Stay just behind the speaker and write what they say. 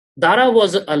Dara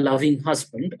was a loving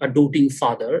husband, a doting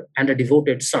father, and a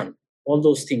devoted son, all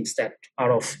those things that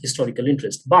are of historical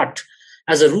interest. But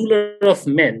as a ruler of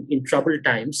men in troubled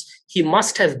times, he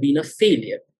must have been a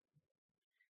failure.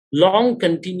 Long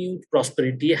continued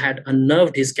prosperity had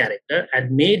unnerved his character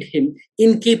and made him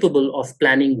incapable of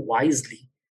planning wisely,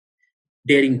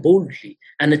 daring boldly,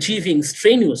 and achieving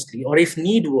strenuously, or if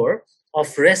need were,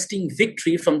 of wresting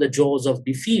victory from the jaws of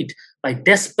defeat by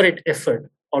desperate effort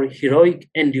or heroic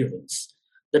endurance.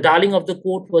 The darling of the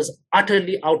court was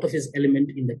utterly out of his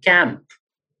element in the camp.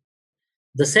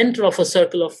 The center of a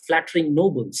circle of flattering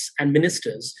nobles and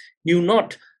ministers knew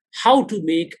not how to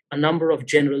make a number of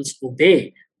generals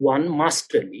obey one's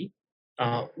masterly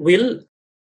will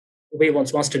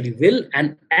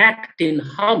and act in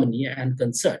harmony and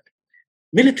concert.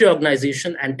 Military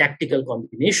organization and tactical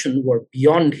combination were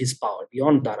beyond his power,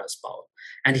 beyond Dara's power.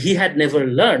 And he had never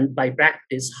learned by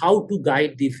practice how to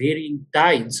guide the varying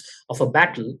tides of a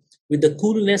battle with the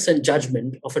coolness and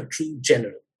judgment of a true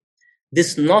general.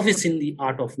 This novice in the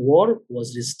art of war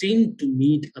was destined to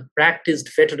meet a practiced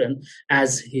veteran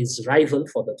as his rival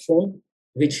for the throne,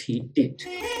 which he did.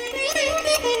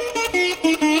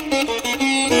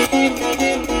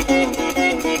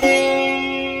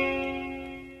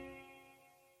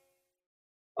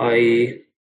 I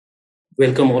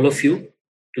welcome all of you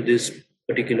to this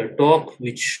particular talk,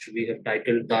 which we have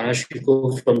titled Dara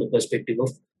Shikoh from the Perspective of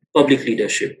Public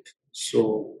Leadership.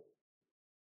 So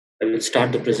I will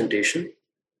start the presentation.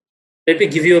 Let me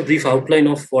give you a brief outline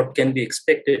of what can be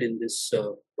expected in this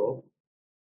talk.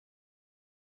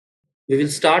 We will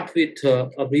start with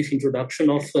a brief introduction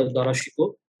of Dara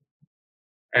Shikoh,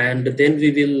 and then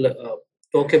we will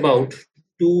talk about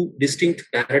two distinct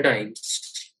paradigms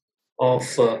of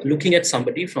looking at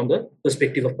somebody from the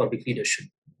perspective of public leadership.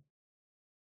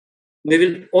 We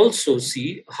will also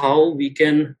see how we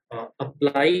can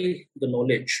apply the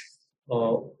knowledge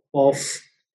of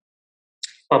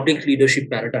public leadership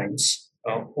paradigms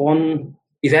on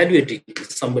evaluating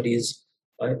somebody's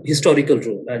historical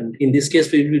role. And in this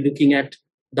case, we will be looking at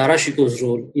Dara Shikoh's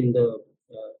role in the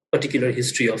particular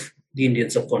history of the Indian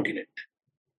subcontinent.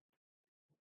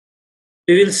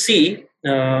 We will see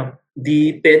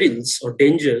the perils or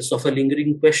dangers of a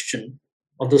lingering question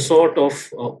of the sort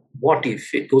of what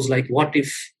if. It goes like, what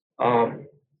if Dara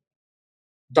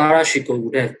Shikoh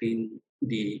would have been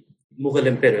the Mughal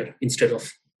emperor instead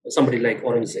of somebody like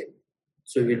Aurangzeb?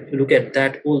 So we will look at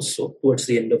that also towards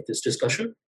the end of this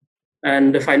discussion.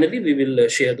 And finally, we will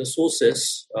share the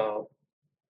sources,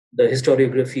 the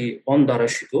historiography on Dara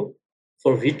Shikoh,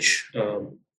 for which,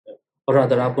 or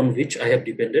rather upon which I have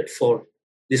depended for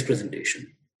this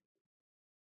presentation.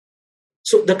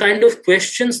 So the kind of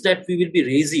questions that we will be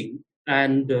raising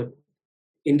and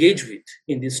engage with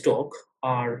in this talk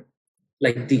are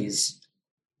like these.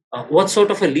 What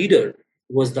sort of a leader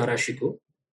was Dara Shikoh?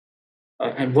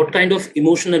 And what kind of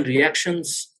emotional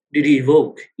reactions did he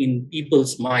evoke in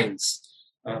people's minds,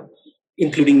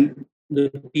 including the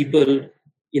people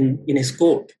in his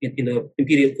court, in the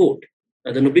imperial court,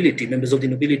 the nobility, members of the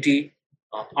nobility,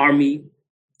 army,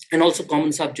 and also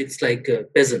common subjects like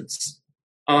peasants.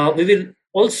 We will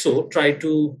also try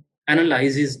to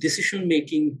analyze his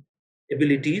decision-making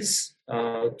abilities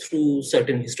through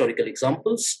certain historical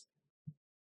examples.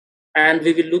 And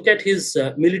we will look at his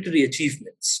military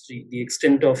achievements, the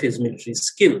extent of his military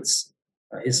skills,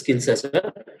 his skills as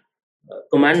a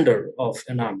commander of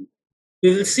an army.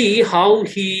 We will see how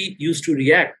he used to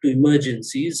react to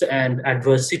emergencies and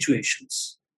adverse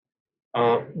situations.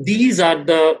 These are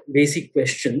the basic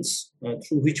questions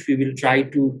through which we will try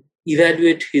to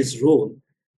evaluate his role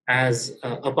as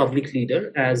a public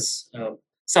leader, as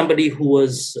somebody who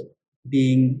was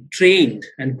being trained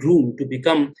and groomed to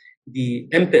become the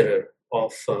emperor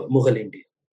of Mughal India.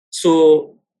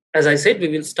 So, as I said, we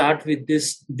will start with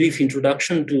this brief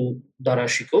introduction to Dara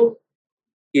Shikoh.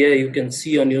 Here you can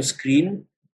see on your screen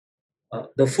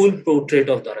the full portrait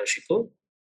of Dara Shikoh.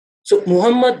 So,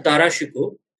 Muhammad Dara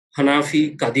Shikoh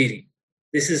Hanafi Qadiri.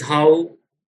 This is how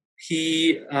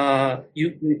he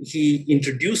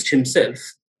introduced himself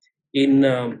in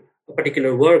a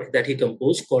particular work that he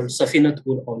composed called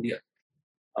Safinat-ul-Awliya.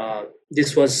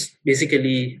 This was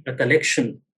basically a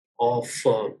collection of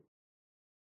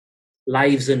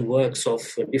lives and works of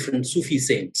different Sufi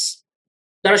saints.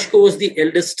 Dara Shikoh was the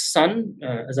eldest son,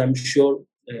 as I'm sure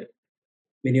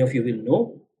many of you will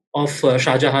know, of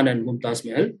Shah Jahan and Mumtaz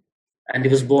Mahal. And he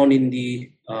was born in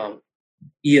the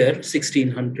year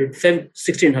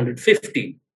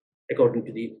 1615, according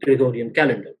to the Gregorian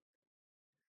calendar.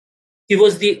 He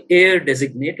was the heir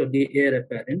designate or the heir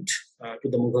apparent to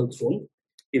the Mughal throne.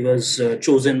 He was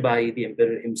chosen by the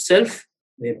emperor himself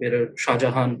the Emperor Shah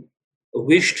Jahan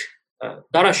wished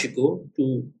Dara Shikoh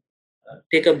to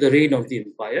take up the reign of the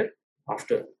empire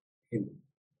after him.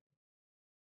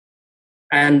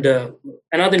 And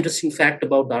another interesting fact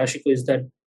about Dara Shikoh is that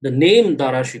the name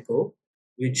Dara Shikoh,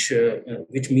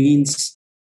 which means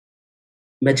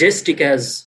majestic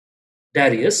as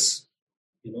Darius,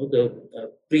 the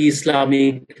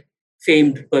pre-Islamic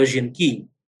famed Persian king.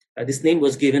 This name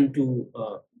was given to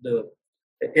the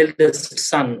eldest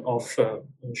son of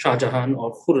Shah Jahan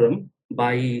or Khurram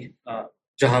by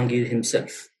Jahangir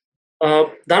himself.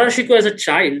 Dara Shikoh as a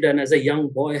child and as a young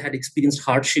boy had experienced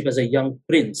hardship as a young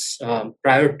prince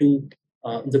prior to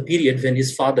the period when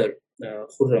his father,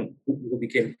 Khurram, who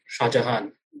became Shah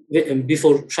Jahan,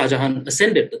 before Shah Jahan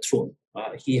ascended the throne.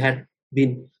 He had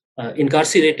been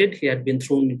incarcerated, he had been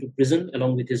thrown into prison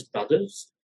along with his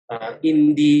brothers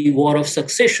in the war of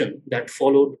succession that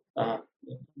followed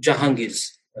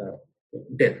Jahangir's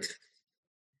death.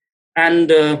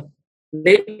 And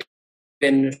later,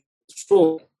 when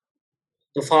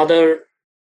the father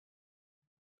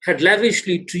had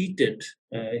lavishly treated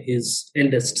his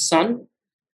eldest son,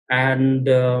 and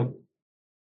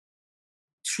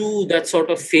through that sort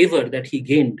of favor that he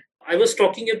gained. I was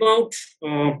talking about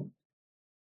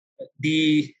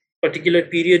the particular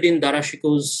period in Dara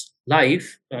Shikoh's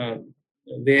life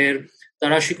where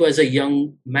Dara Shikoh as a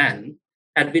young man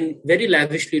had been very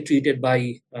lavishly treated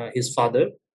by his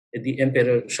father, the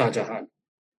Emperor Shah Jahan.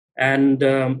 And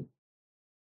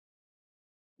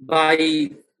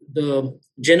by the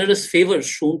generous favors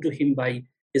shown to him by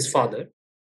his father,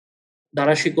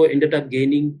 Dara Shikoh ended up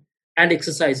gaining and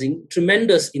exercising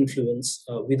tremendous influence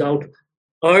without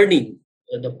earning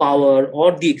the power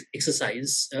or the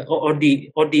exercise or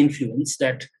the influence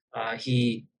that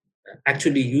he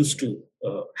actually used to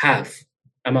have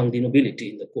among the nobility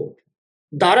in the court.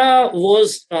 Dara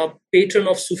was a patron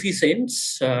of Sufi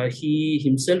saints. He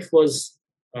himself was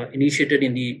initiated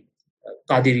in the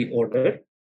Qadiri order,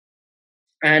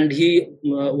 and he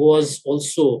was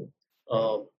also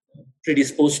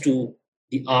predisposed to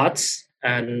the arts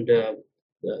and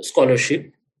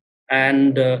scholarship,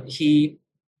 and he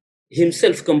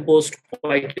himself composed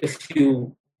quite a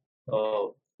few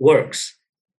works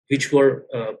which were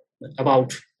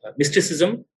about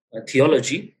mysticism,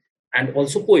 theology, and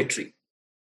also poetry.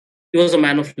 He was a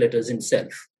man of letters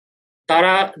himself.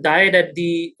 Dara died at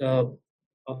the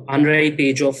unripe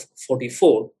age of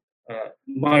 44,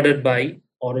 murdered by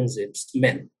Aurangzeb's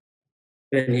men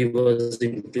when he was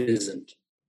imprisoned.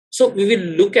 So we will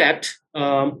look at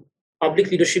public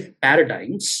leadership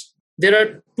paradigms. There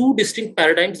are two distinct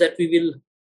paradigms that we will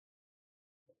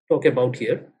talk about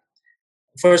here.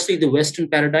 Firstly, the Western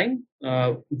paradigm,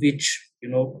 which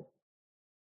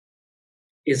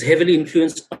is heavily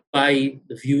influenced by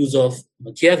the views of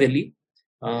Machiavelli,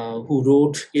 who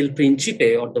wrote Il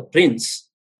Principe or The Prince.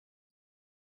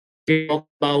 They talk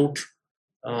about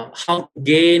how to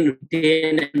gain,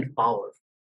 retain, and power.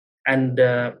 And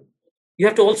you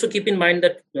have to also keep in mind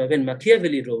that when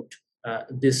Machiavelli wrote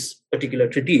this particular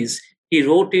treatise, he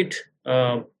wrote it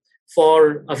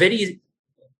for a very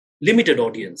limited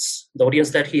audience. The audience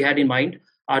that he had in mind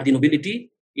are the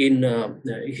nobility in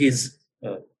his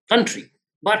country.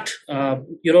 But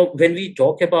when we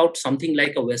talk about something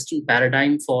like a Western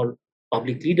paradigm for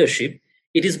public leadership,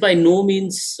 it is by no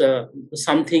means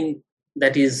something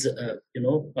that is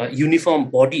a uniform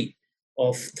body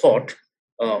of thought.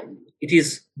 It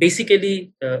is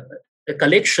basically a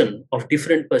collection of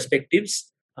different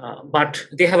perspectives, but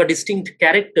they have a distinct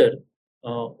character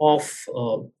of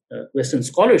Western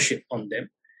scholarship on them.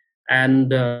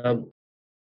 And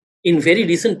in very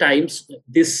recent times,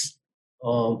 this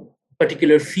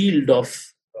particular field of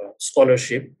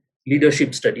scholarship,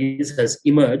 leadership studies, has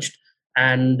emerged,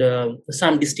 and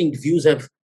some distinct views have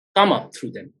come up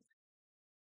through them.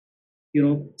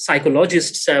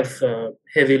 Psychologists have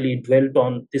heavily dwelt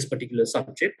on this particular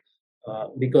subject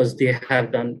because they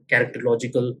have done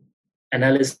characterological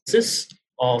analysis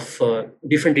of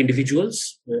different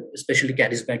individuals, especially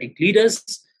charismatic leaders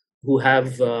who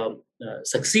have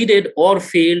succeeded or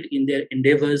failed in their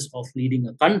endeavors of leading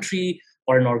a country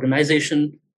or an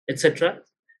organization, etc.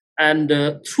 And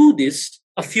through this,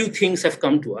 a few things have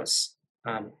come to us.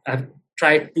 I've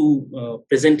tried to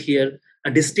present here a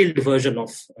distilled version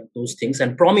of those things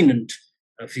and prominent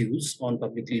views on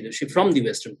public leadership from the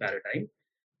Western paradigm.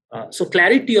 So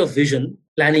clarity of vision,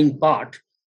 planning part,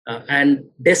 and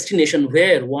destination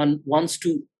where one wants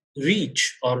to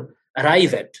reach or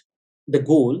arrive at the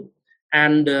goal,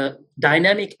 and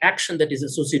dynamic action that is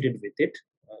associated with it.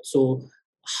 So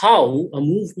how a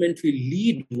movement will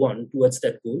lead one towards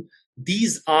that goal.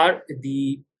 These are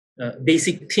the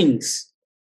basic things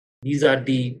These are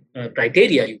the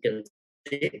criteria, you can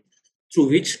say, through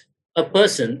which a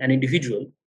person, an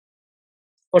individual,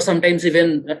 or sometimes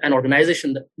even an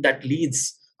organization that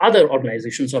leads other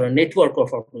organizations or a network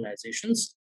of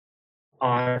organizations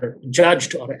are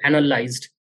judged or analyzed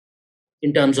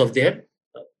in terms of their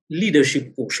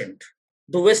leadership quotient.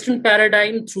 The Western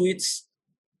paradigm,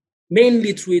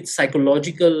 mainly through its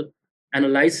psychological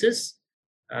analysis,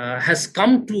 has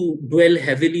come to dwell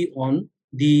heavily on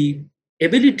the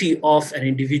ability of an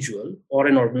individual or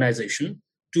an organization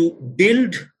to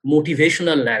build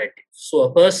motivational narratives. So,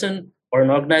 a person or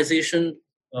an organization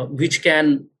which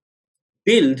can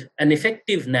build an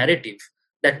effective narrative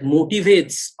that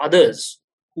motivates others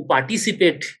who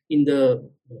participate in the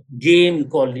game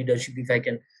called leadership, if I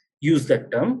can use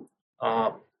that term,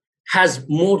 uh, has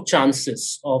more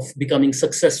chances of becoming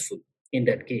successful in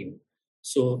that game.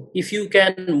 So, if you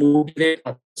can motivate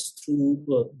others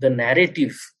through the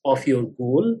narrative of your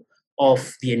goal,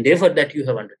 of the endeavor that you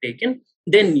have undertaken,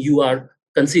 then you are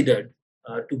considered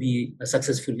to be a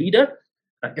successful leader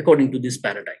according to this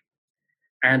paradigm.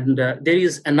 And there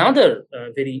is another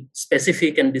very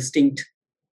specific and distinct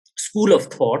school of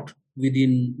thought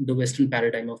within the Western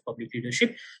paradigm of public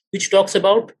leadership, which talks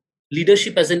about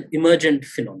leadership as an emergent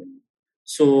phenomenon.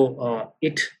 So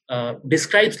it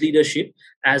describes leadership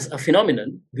as a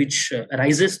phenomenon which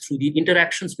arises through the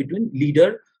interactions between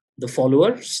leader, the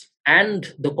followers,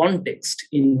 and the context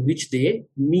in which they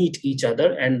meet each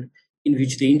other and in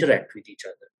which they interact with each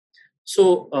other.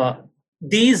 So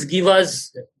these give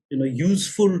us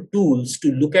useful tools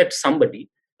to look at somebody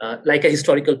like a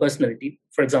historical personality,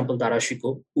 for example, Dara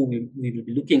Shikoh, who we will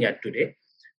be looking at today,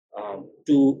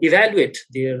 to evaluate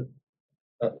their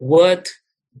worth,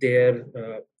 their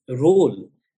role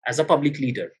as a public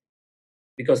leader.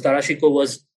 Because Dara Shikoh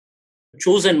was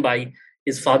chosen by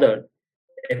his father,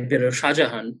 Emperor Shah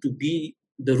Jahan, to be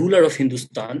the ruler of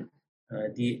Hindustan,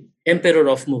 the emperor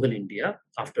of Mughal India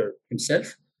after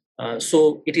himself.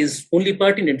 So it is only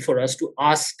pertinent for us to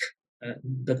ask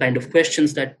the kind of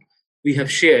questions that we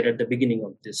have shared at the beginning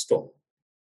of this talk.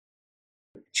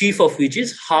 Chief of which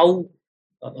is how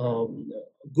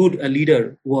good a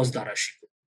leader was Dara Shikoh.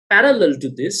 Parallel to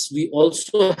this, we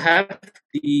also have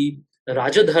the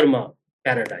Rajadharma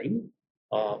paradigm,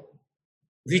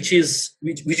 which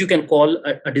you can call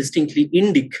a distinctly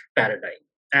Indic paradigm.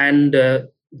 And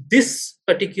this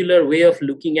particular way of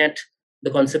looking at the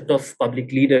concept of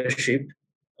public leadership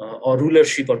or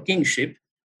rulership or kingship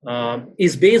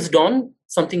is based on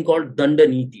something called Danda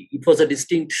Niti. It was a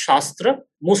distinct Shastra,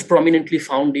 most prominently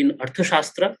found in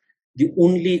Arthashastra, the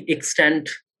only extant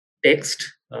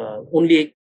text,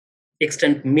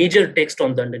 major text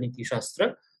on Danda Niti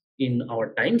Shastra in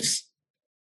our times.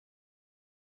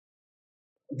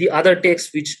 The other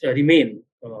texts which remain,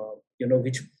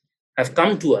 which have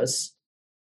come to us,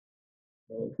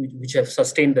 which have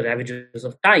sustained the ravages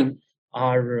of time,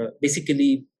 are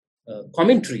basically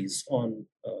commentaries on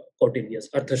Kautyaya's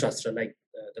Arthashastra, like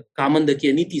the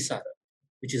Kamandakya Niti Sara,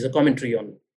 which is a commentary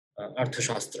on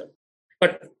Arthashastra.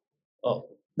 But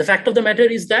the fact of the matter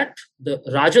is that the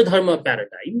Rajadharma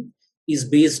paradigm is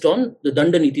based on the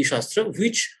Danda Niti Shastra,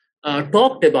 which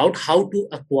talked about how to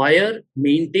acquire,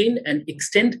 maintain, and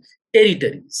extend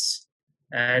territories.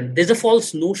 And there's a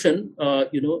false notion,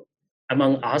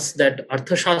 among us that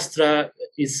Arthashastra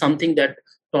is something that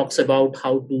talks about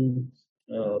how to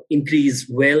increase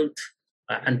wealth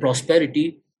and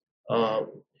prosperity.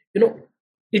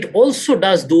 It also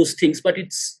does those things, but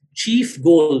its chief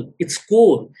goal, its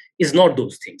core, is not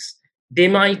those things. They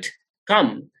might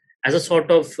come as a sort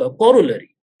of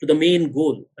corollary to the main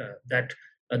goal that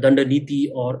Danda Niti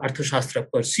or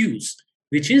Arthashastra pursues,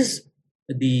 which is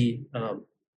the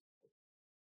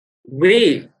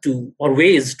ways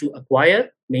to acquire,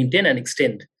 maintain, and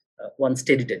extend one's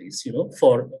territories,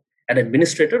 for an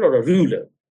administrator or a ruler.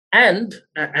 And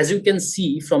as you can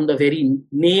see from the very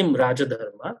name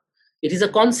Rajadharma, it is a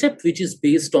concept which is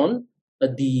based on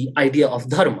the idea of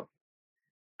dharma.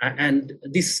 And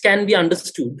this can be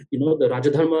understood, the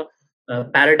Rajadharma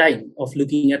paradigm of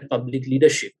looking at public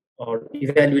leadership or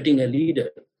evaluating a leader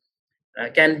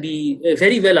can be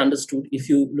very well understood if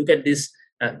you look at this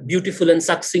beautiful and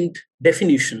succinct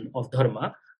definition of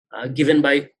dharma given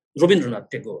by Rabindranath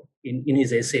Tagore in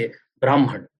his essay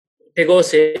Brahman. Tagore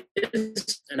says,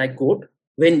 and I quote,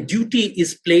 "When duty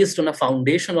is placed on a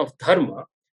foundation of dharma,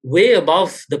 way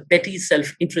above the petty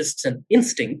self-interests and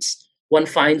instincts, one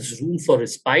finds room for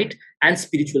respite and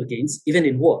spiritual gains, even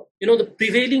in war." The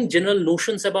prevailing general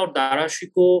notions about Dara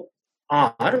Shikoh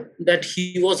are that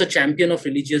he was a champion of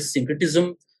religious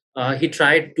syncretism. He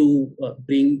tried to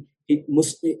bring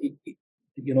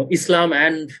Islam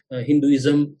and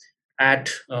Hinduism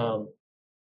at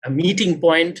a meeting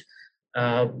point.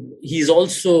 He is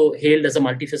also hailed as a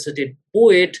multifaceted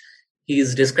poet. He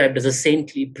is described as a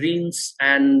saintly prince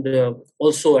and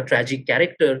also a tragic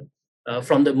character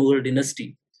from the Mughal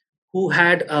dynasty, who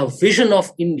had a vision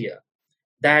of India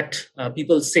that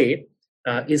people say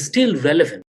is still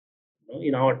relevant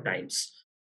in our times.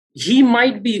 He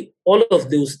might be all of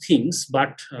those things,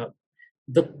 but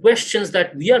the questions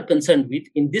that we are concerned with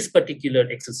in this particular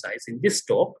exercise, in this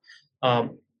talk,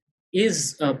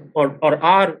 is or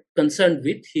are concerned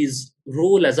with his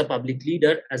role as a public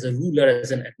leader, as a ruler,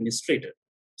 as an administrator.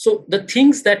 So the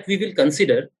things that we will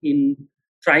consider in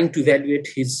trying to evaluate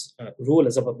his role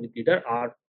as a public leader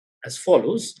are as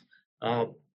follows.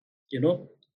 You know,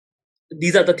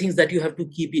 these are the things that you have to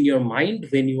keep in your mind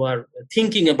when you are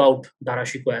thinking about Dara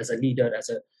Shikoh as a leader, as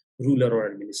a ruler or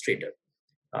administrator.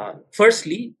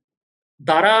 Firstly,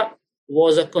 Dara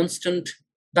was a constant.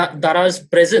 Dara's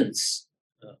presence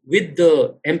with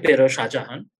the Emperor Shah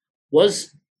Jahan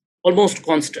was almost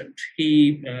constant.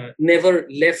 He never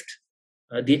left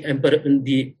the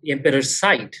emperor's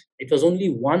side. It was only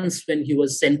once when he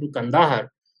was sent to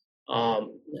Kandahar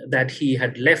that he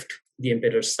had left the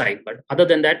emperor's side. But other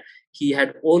than that, he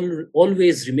had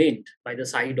always remained by the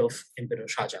side of Emperor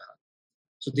Shah Jahan.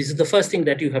 So this is the first thing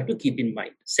that you have to keep in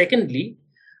mind. Secondly,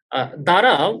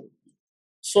 Dara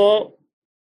saw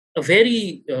a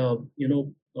very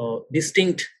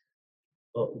distinct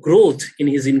growth in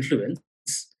his influence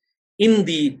in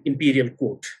the imperial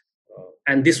court.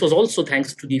 And this was also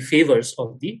thanks to the favors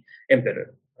of the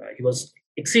emperor. He was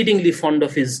exceedingly fond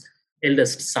of his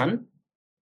eldest son,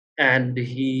 and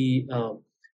he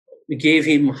gave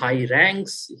him high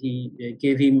ranks. He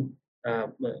gave him,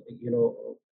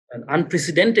 an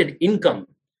unprecedented income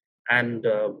and,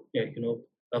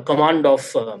 a command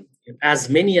of as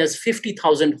many as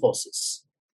 50,000 horses,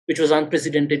 which was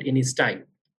unprecedented in his time.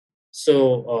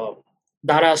 So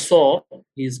Dara saw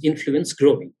his influence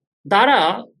growing.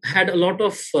 Dara had a lot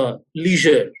of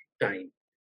leisure time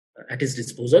at his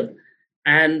disposal,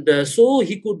 and so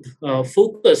he could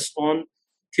focus on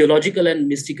theological and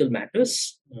mystical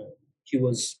matters. He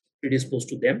was predisposed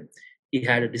to them. He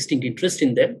had a distinct interest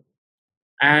in them.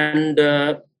 And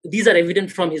these are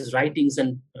evident from his writings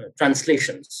and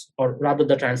translations, or rather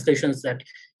the translations that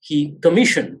he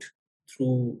commissioned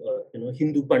through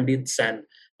Hindu Pandits and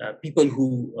people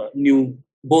who knew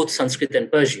both Sanskrit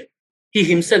and Persian. He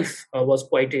himself was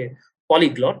quite a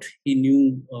polyglot. He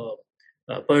knew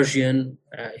Persian,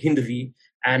 Hindi,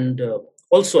 and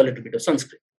also a little bit of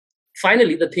Sanskrit.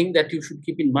 Finally, the thing that you should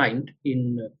keep in mind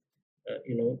in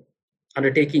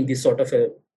undertaking this sort of a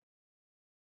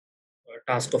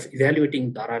task of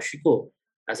evaluating Dara Shikoh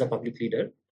as a public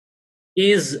leader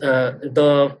is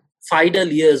the final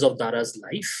years of Dara's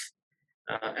life,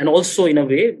 and also in a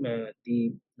way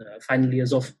the final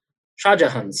years of Shah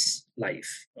Jahan's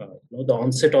life. The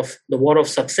onset of the war of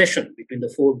succession between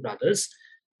the four brothers,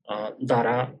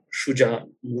 Dara, Shuja,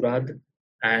 Murad,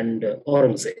 and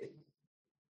Aurangzeb.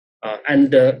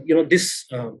 This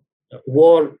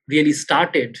war really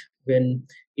started when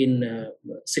in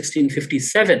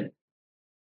 1657,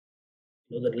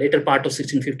 the later part of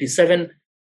 1657,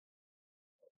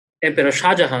 Emperor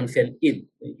Shah Jahan fell ill.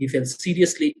 He fell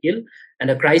seriously ill,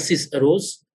 and a crisis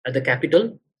arose at the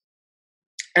capital.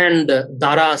 And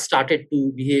Dara started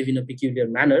to behave in a peculiar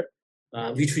manner,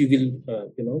 which we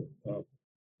will,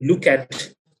 look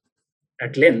at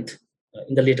length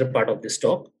in the later part of this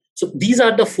talk. So these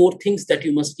are the four things that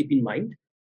you must keep in mind,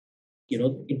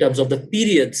 in terms of the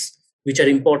periods which are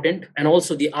important, and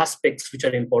also the aspects which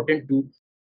are important to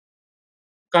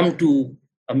come to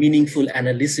a meaningful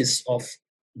analysis of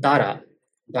Dara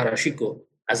Shikoh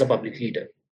as a public leader.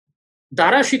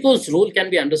 Dara Shikoh's role can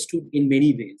be understood in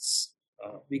many ways.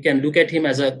 We can look at him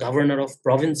as a governor of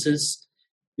provinces.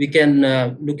 We can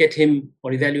look at him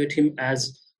or evaluate him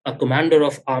as a commander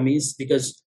of armies,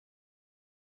 because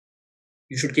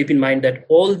you should keep in mind that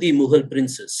all the Mughal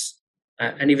princes,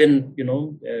 and even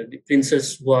the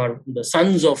princes who are the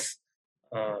sons of,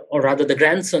 or rather the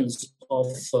grandsons of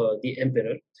the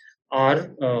emperor,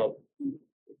 are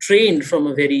trained from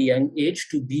a very young age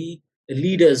to be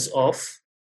leaders of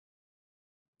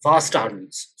vast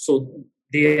armies. So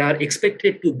they are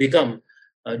expected to become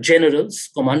generals,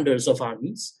 commanders of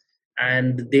armies,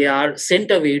 and they are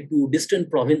sent away to distant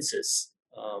provinces,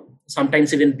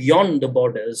 sometimes even beyond the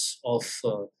borders of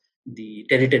the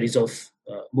territories of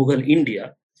Mughal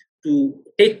India, to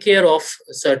take care of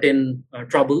certain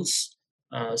troubles,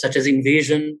 such as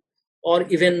invasion, or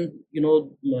even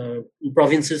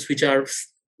provinces which are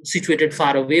situated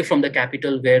far away from the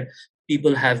capital, where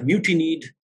people have mutinied,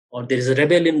 or there is a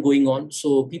rebellion going on. So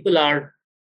people are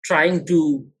trying to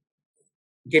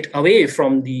get away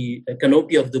from the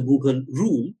canopy of the Mughal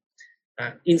rule.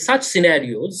 In such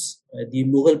scenarios, the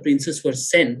Mughal princes were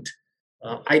sent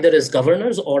either as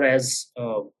governors or as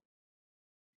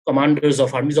commanders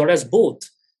of armies, or as both,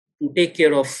 to take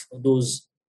care of those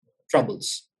troubles.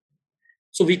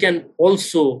 So we can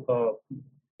also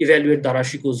evaluate Dara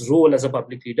Shikoh's role as a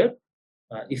public leader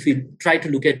if we try to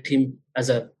look at him as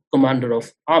a commander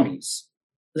of armies.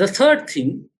 The third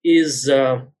thing is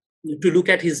to look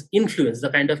at his influence, the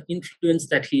kind of influence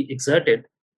that he exerted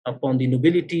upon the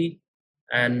nobility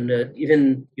and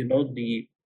even the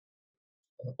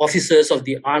officers of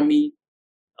the army,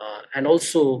 and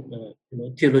also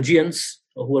theologians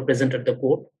who were present at the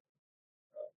court.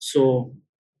 So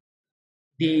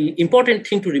the important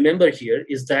thing to remember here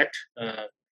is that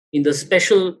in the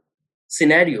special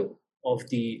scenario of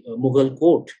the Mughal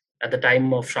court at the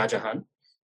time of Shah Jahan,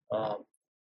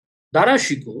 Dara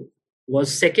Shikoh was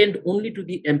second only to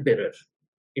the emperor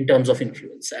in terms of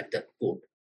influence at that court.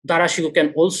 Dara Shikoh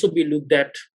can also be looked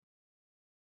at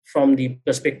from the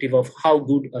perspective of how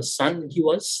good a son he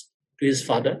was to his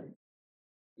father.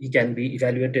 He can be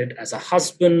evaluated as a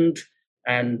husband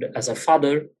and as a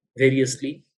father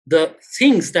variously. The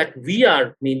things that we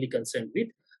are mainly concerned with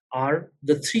are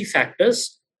the three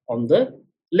factors on the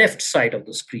left side of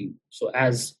the screen. So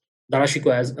as Dara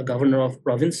Shikoh as a governor of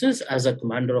provinces, as a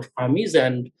commander of armies,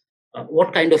 and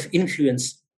what kind of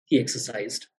influence he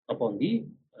exercised upon the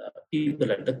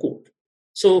people at the court.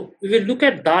 So we will look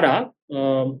at Dara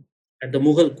at the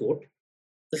Mughal court.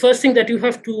 The first thing that you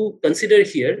have to consider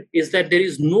here is that there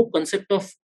is no concept of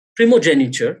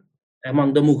primogeniture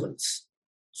among the Mughals.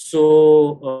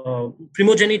 So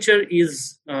primogeniture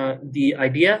is the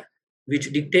idea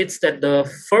which dictates that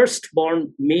the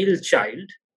firstborn male child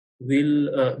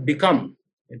will become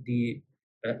the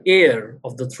heir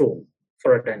of the throne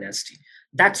for a dynasty.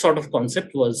 That sort of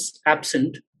concept was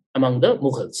absent among the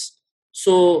Mughals.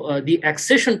 So the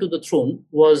accession to the throne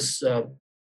was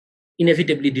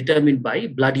inevitably determined by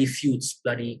bloody feuds,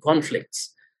 bloody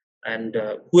conflicts. And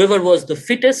whoever was the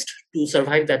fittest to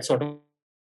survive that sort of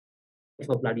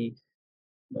a bloody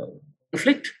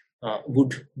conflict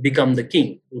would become the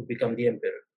king, would become the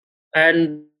emperor.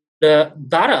 And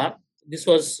Dara, this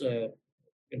was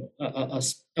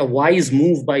a wise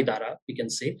move by Dara, we can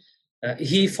say.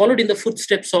 He followed in the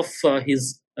footsteps of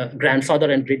his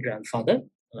grandfather and great-grandfather,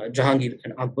 Jahangir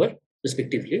and Akbar,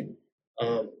 respectively.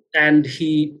 And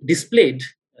he displayed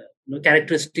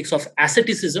characteristics of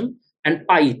asceticism and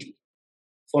piety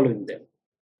following them.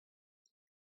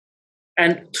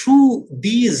 And through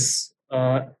these,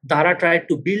 Dara tried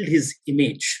to build his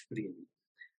image, really.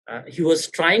 He was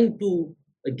trying to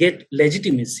get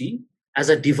legitimacy as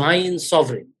a divine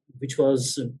sovereign,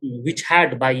 which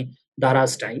had by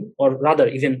Dara's time, or rather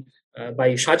even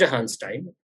by Shah Jahan's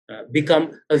time,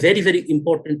 become a very, very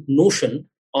important notion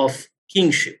of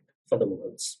kingship for the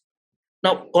Mughals.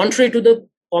 Now, contrary to the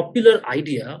popular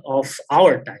idea of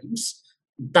our times,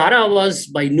 Dara was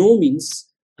by no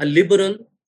means a liberal.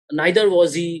 Neither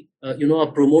was he, a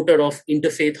promoter of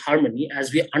interfaith harmony,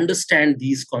 as we understand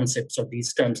these concepts of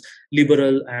these terms,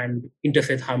 liberal and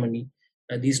interfaith harmony,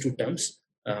 these two terms.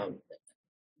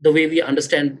 The way we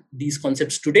understand these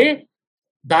concepts today,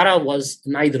 Dara was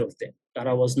neither of them.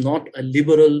 Dara was not a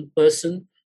liberal person.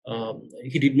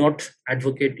 He did not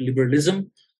advocate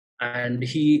liberalism, and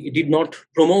he did not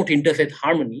promote interfaith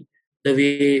harmony the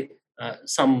way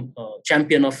some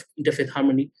champion of interfaith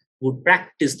harmony would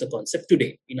practice the concept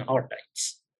today in our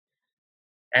times.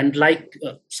 And like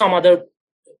some other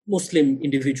Muslim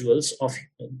individuals of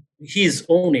his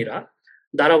own era,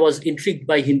 Dara was intrigued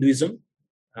by Hinduism,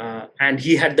 and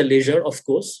he had the leisure, of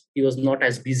course. He was not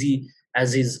as busy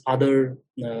as his other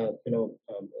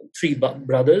three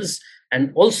brothers,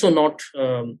 and also not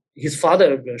his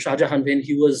father, Shah Jahan, when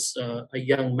he was a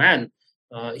young man.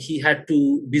 He had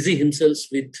to busy himself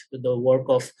with the work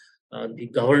of the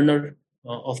governor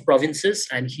of provinces,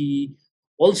 and he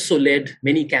also led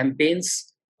many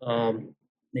campaigns.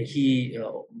 He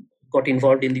got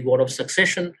involved in the War of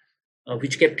Succession,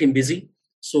 which kept him busy.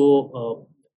 So,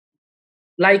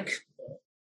 unlike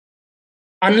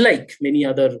many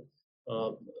other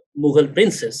Mughal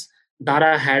princes,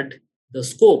 Dara had the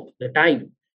scope, the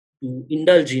time to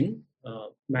indulge in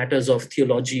matters of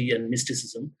theology and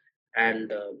mysticism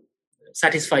and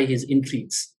satisfy his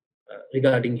intrigues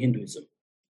regarding Hinduism.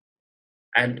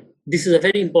 And this is a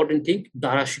very important thing.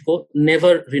 Dara Shikoh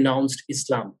never renounced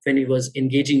Islam when he was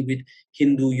engaging with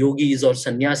Hindu yogis or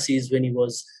sannyasis, when he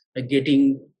was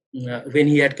when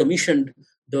he had commissioned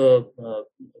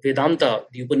Vedanta,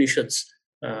 the Upanishads,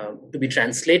 to be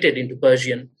translated into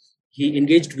Persian. He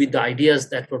engaged with the ideas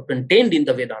that were contained in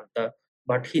the Vedanta,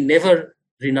 but he never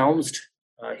renounced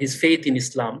his faith in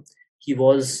Islam. He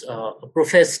was a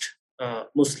professed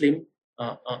Muslim,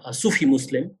 a Sufi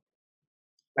Muslim,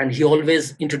 and he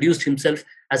always introduced himself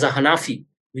as a Hanafi,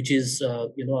 which is a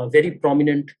very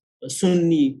prominent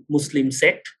Sunni Muslim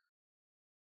sect,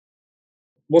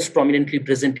 most prominently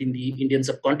present in the Indian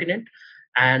subcontinent.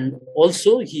 And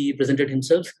also he presented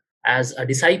himself as a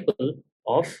disciple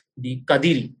of the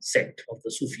Qadiri sect of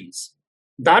the Sufis.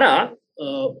 Dara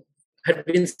had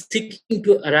been seeking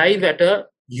to arrive at a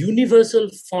universal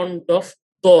font of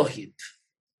Tawhid.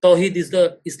 Tawhid is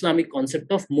the Islamic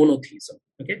concept of monotheism.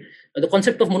 Okay, the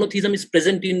concept of monotheism is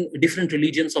present in different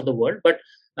religions of the world, but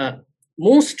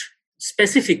most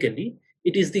specifically,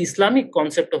 it is the Islamic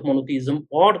concept of monotheism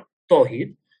or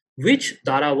Tawhid, which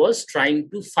Dara was trying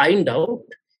to find out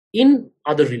in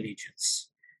other religions.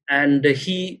 And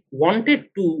he wanted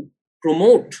to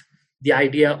promote the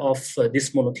idea of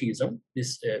this monotheism,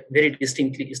 this very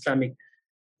distinctly Islamic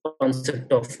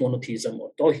concept of monotheism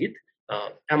or Tawhid,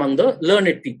 among the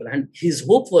learned people. And his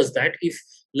hope was that if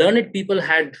learned people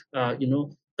had,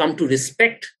 come to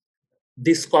respect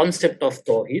this concept of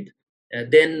Tawhid,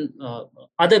 then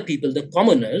other people, the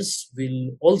commoners,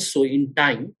 will also in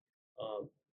time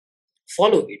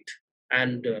follow it.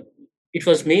 And it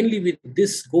was mainly with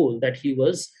this goal that he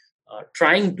was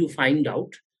trying to find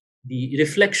out the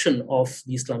reflection of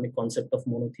the Islamic concept of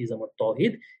monotheism or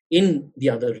Tawhid in the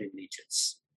other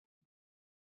religions.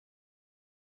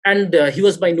 And he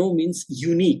was by no means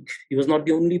unique. He was not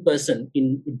the only person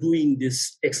in doing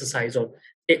this exercise or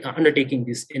undertaking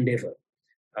this endeavor.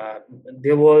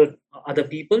 There were other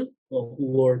people who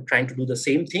were trying to do the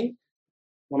same thing.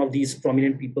 One of these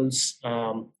prominent peoples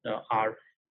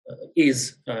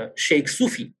is Sheikh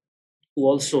Sufi, who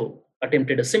also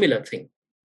attempted a similar thing.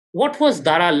 What was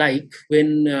Dara like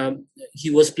when he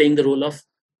was playing the role of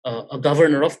a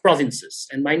governor of provinces?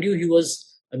 And mind you, he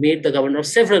was made the governor of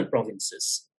several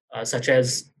provinces, such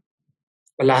as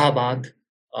Allahabad,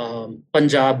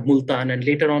 Punjab, Multan, and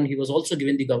later on he was also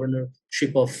given the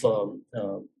governorship of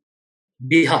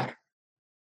Bihar.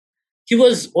 He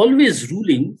was always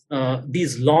ruling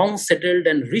these long settled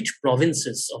and rich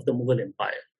provinces of the Mughal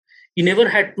Empire. He never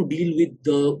had to deal with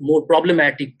the more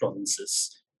problematic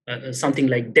provinces, something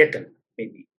like Deccan,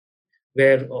 maybe,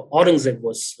 where Aurangzeb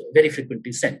was very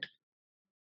frequently sent.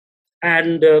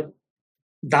 And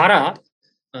Dara,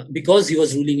 because he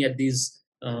was ruling at these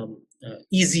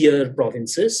easier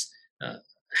provinces,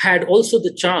 had also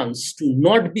the chance to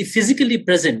not be physically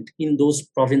present in those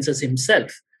provinces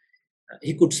himself.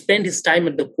 He could spend his time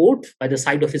at the court by the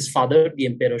side of his father, the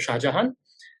Emperor Shah Jahan,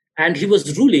 and he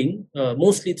was ruling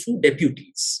mostly through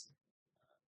deputies.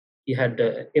 He had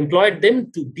employed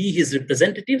them to be his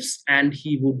representatives, and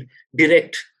he would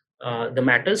direct the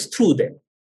matters through them.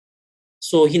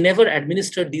 So he never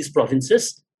administered these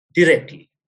provinces directly.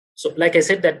 So, like I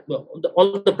said, that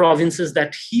all the provinces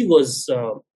that he was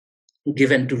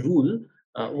given to rule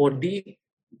were the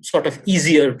sort of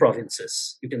easier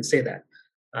provinces, you can say that,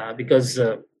 because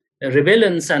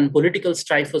rebellions and political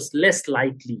strife was less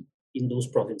likely in those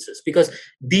provinces, because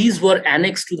these were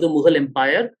annexed to the Mughal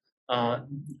Empire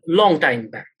long time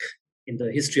back in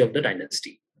the history of the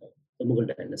dynasty, the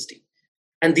Mughal dynasty.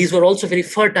 And these were also very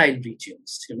fertile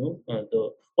regions,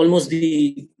 almost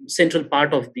the central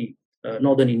part of the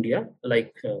northern India,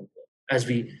 like as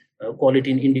we call it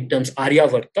in Indic terms,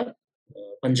 Aryavarta,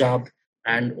 Punjab,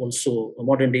 and also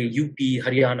modern day UP,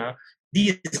 Haryana.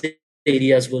 These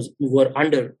areas were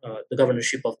under the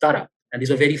governorship of Dara, and these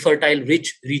were very fertile,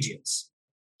 rich regions.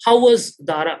 How was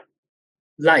Dara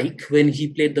like when he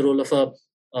played the role of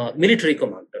a military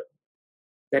commander?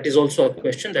 That is also a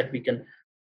question that we can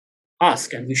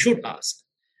ask, and we should ask.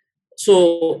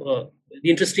 So the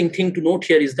interesting thing to note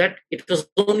here is that it was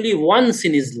only once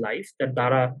in his life that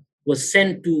Dara was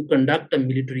sent to conduct a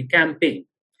military campaign,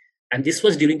 and this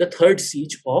was during the third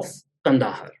siege of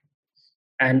Kandahar.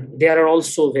 And there are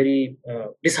also very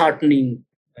disheartening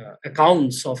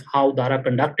accounts of how Dara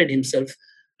conducted himself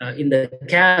in the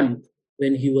camp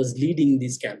when he was leading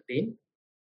this campaign.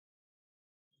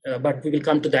 But we will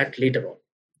come to that later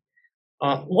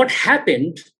on. What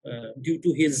happened due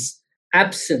to his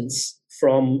absence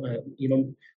from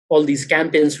all these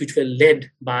campaigns, which were led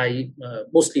by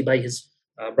mostly by his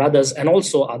brothers and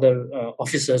also other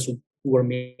officers who were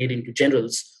made into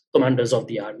generals, commanders of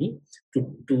the army,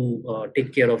 to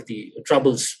take care of the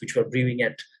troubles which were brewing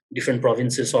at different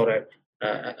provinces or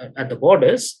at the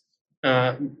borders.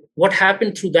 What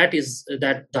happened through that is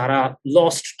that Dara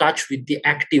lost touch with the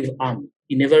active army.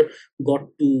 He never got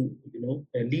to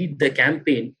lead the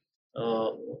campaign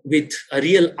with a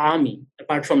real army,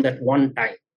 apart from that one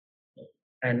time.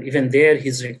 And even there,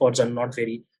 his records are not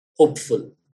very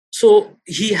hopeful. So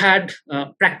he had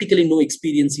practically no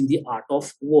experience in the art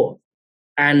of war.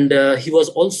 And he was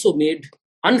also made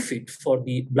unfit for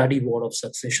the bloody war of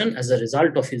succession as a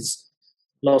result of his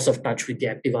loss of touch with the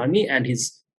active army and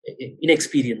his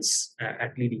inexperience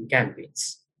at leading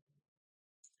campaigns.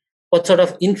 What sort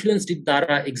of influence did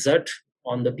Dara exert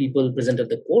on the people present at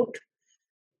the court?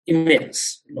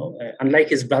 Immense. Unlike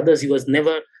his brothers, he was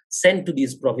never sent to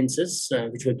these provinces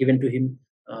which were given to him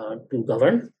to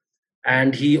govern,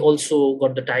 and he also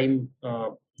got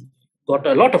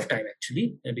a lot of time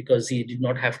actually, because he did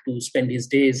not have to spend his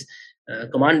days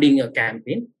commanding a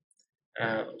campaign.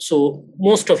 So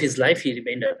most of his life he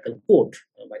remained at the court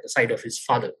by the side of his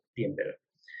father, the emperor.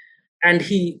 And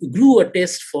he grew a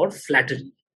taste for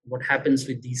flattery. What happens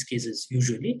with these cases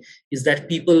usually is that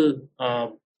people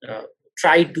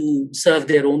try to serve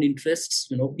their own interests,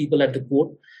 people at the court,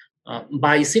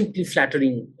 by simply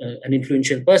flattering an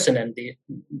influential person. And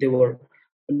they were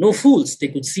no fools. They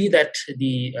could see that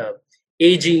the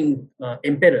aging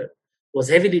emperor was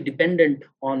heavily dependent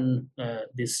on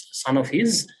this son of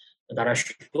his,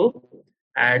 Darashiko,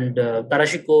 and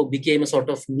Darashiko became a sort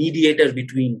of mediator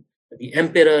between the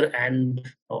emperor and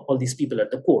all these people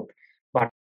at the court. But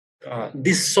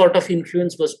this sort of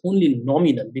influence was only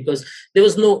nominal, because there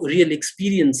was no real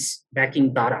experience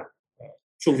backing Dara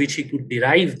through which he could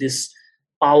derive this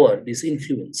power, this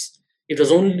influence. It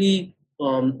was only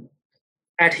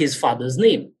at his father's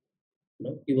name.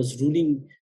 He was ruling,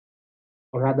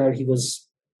 or rather he was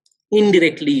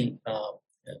indirectly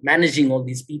managing all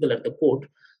these people at the court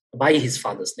by his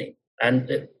father's name.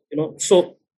 And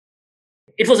so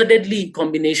it was a deadly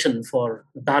combination for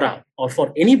Dara, or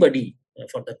for anybody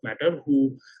for that matter,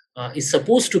 who is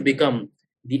supposed to become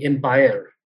the empire,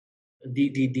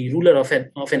 the ruler of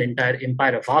an entire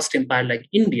empire, a vast empire like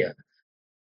India.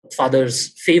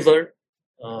 Father's favor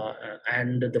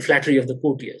and the flattery of the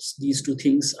courtiers. These two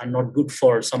things are not good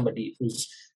for somebody who's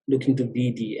looking to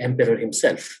be the emperor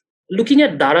himself. Looking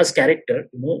at Dara's character,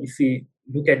 if we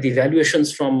look at the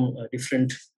evaluations from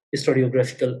different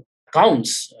historiographical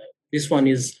accounts, this one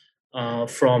is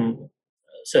from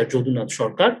Sir Jodunath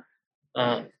Sarkar,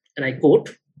 and I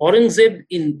quote, "Aurangzeb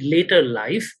in later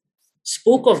life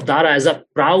spoke of Dara as a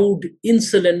proud,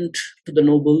 insolent to the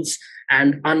nobles,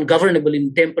 and ungovernable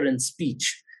in temper and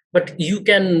speech." But you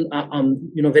can,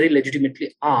 very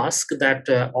legitimately ask that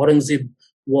Aurangzeb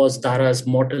was Dara's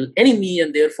mortal enemy,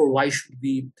 and therefore why should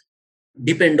we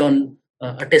depend on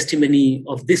a testimony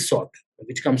of this sort,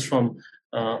 which comes from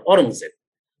Aurangzeb?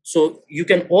 So you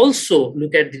can also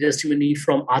look at the testimony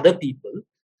from other people,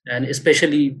 and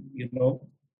especially,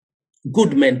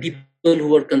 good men, people who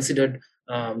were considered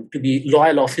to be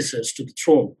loyal officers to the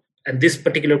throne. And this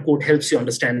particular quote helps you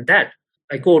understand that.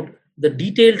 I quote, "The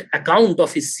detailed account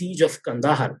of his siege of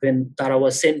Kandahar, when Dara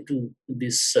was sent to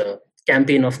this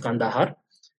campaign of Kandahar,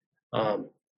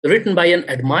 written by an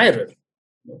admirer."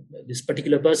 This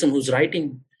particular person who's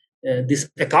writing this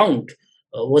account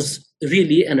was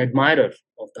really an admirer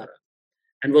of Dara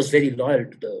and was very loyal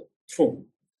to the throne,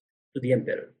 to the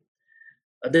emperor.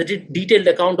 The detailed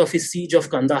account of his siege of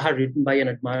Kandahar, written by an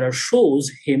admirer,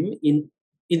 shows him in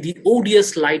the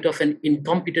odious light of an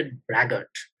incompetent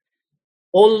braggart,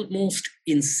 almost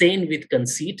insane with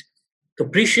conceit,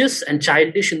 capricious and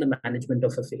childish in the management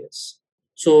of affairs.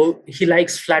 So he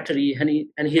likes flattery,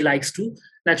 and he likes to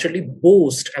naturally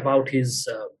boast about his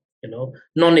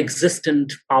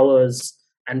non-existent powers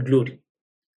and glory.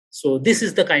 So this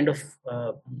is the kind of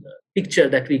picture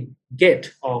that we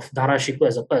get of Darashiko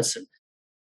as a person,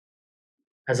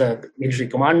 as a military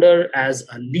commander, as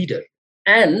a leader.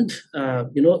 And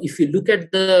if you look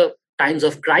at the times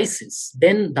of crisis,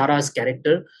 then Dara's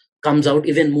character comes out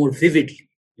even more vividly,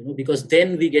 because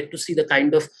then we get to see the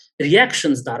kind of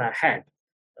reactions Dara had,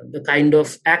 the kind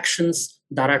of actions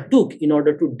Dara took in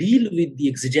order to deal with the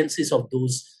exigencies of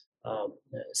those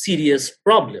serious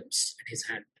problems at his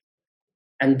hand.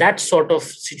 And that sort of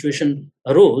situation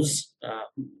arose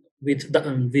with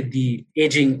the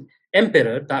aging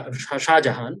emperor Shah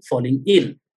Jahan falling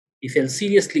ill. He fell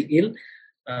seriously ill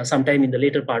sometime in the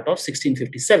later part of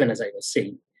 1657, as I was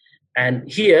saying. And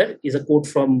here is a quote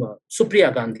from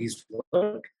Supriya Gandhi's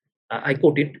work. I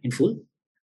quote it in full.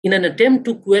 "In an attempt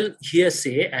to quell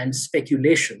hearsay and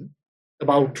speculation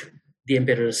about the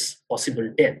emperor's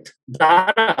possible death,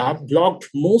 Dara blocked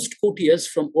most courtiers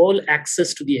from all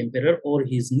access to the emperor or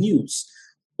his news,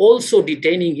 also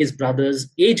detaining his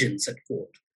brother's agents at court.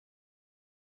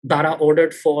 Dara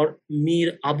ordered for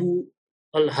Mir Abu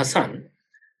al-Hassan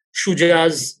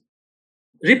Shuja's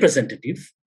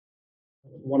representative,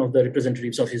 one of the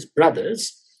representatives of his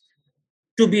brothers,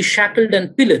 to be shackled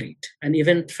and pilloried, and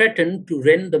even threatened to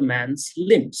rend the man's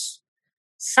limbs.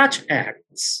 Such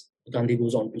acts, Gandhi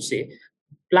goes on to say,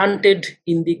 planted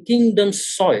in the kingdom's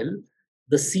soil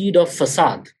the seed of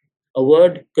fasad, a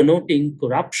word connoting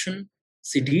corruption,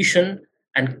 sedition,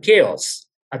 and chaos,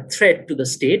 a threat to the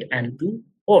state and to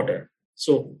order.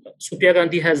 So, Sophia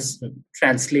Gandhi has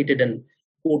translated and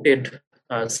quoted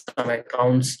some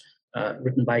accounts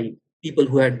written by people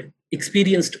who had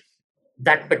experienced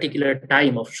that particular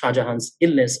time of Shah Jahan's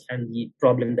illness and the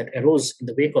problem that arose in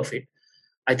the wake of it.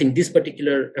 I think this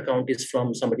particular account is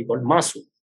from somebody called Masood.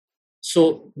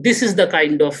 So this is the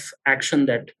kind of action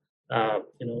that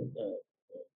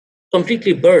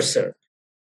completely berserk.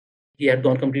 He had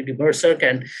gone completely berserk,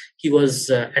 and he was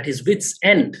at his wits'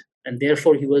 end, and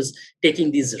therefore he was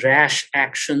taking these rash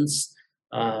actions,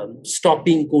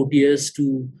 stopping courtiers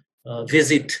to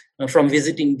visit from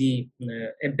visiting the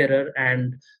emperor,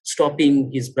 and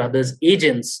stopping his brother's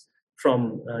agents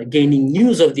from gaining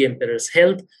news of the emperor's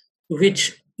health,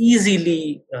 which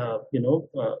easily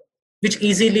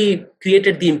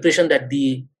created the impression that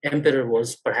the emperor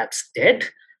was perhaps dead,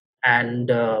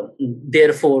 and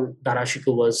therefore Dara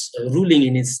Shikoh was ruling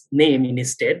in his name, in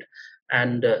his stead,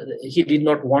 and he did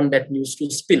not want that news to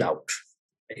spill out.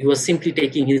 He was simply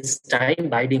taking his time,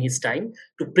 biding his time,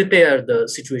 to prepare the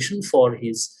situation for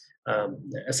his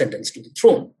ascendance to the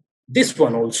throne. This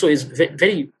one also is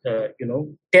very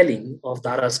telling of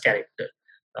Dara's character.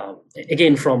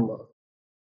 Again, from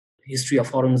History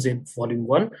of Aurangzeb, Volume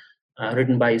 1,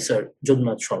 written by Sir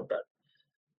Jadunath Sarkar.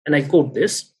 And I quote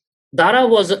this: Dara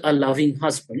was a loving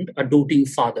husband, a doting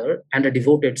father, and a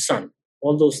devoted son.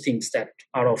 All those things that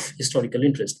are of historical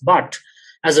interest. But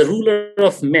as a ruler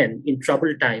of men in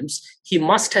troubled times, he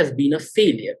must have been a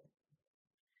failure.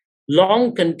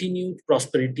 Long continued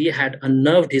prosperity had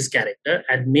unnerved his character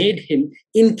and made him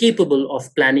incapable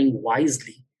of planning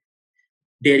wisely,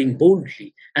 daring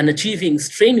boldly, and achieving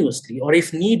strenuously, or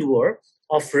if need were,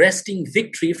 of wresting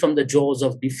victory from the jaws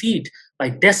of defeat by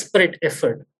desperate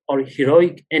effort or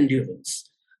heroic endurance.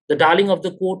 The darling of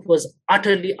the court was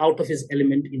utterly out of his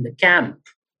element in the camp.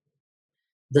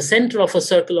 The center of a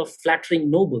circle of flattering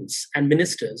nobles and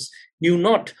ministers, knew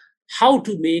not how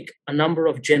to make a number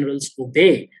of generals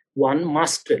obey one's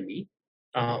masterly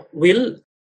will,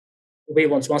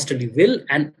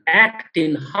 and act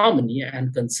in harmony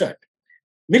and concert.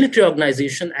 Military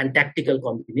organization and tactical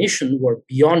combination were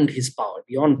beyond his power,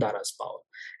 beyond Dara's power.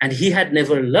 And he had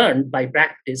never learned by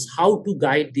practice how to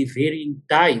guide the varying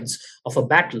tides of a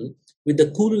battle with the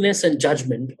coolness and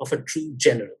judgment of a true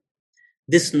general.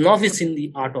 This novice in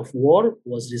the art of war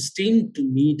was destined to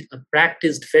meet a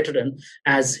practiced veteran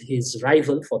as his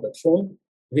rival for the throne,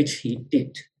 which he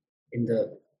did in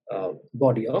the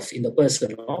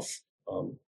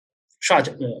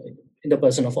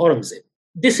person of Aurangzeb.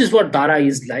 This is what Dara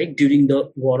is like during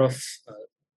the war of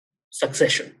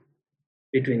succession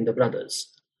between the brothers.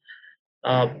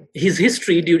 His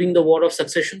history during the war of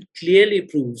succession clearly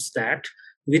proves that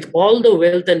with all the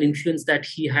wealth and influence that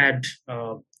he had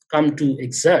come to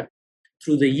exert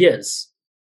through the years,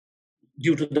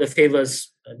 due to the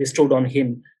favors bestowed on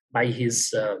him by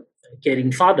his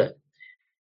caring father,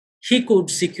 he could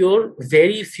secure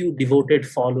very few devoted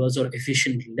followers or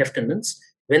efficient lieutenants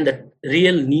when the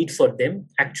real need for them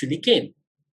actually came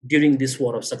during this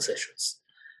war of successions.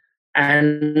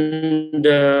 And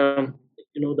the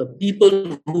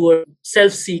people who were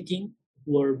self-seeking,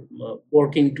 who were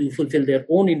working to fulfill their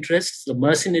own interests, the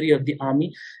mercenary of the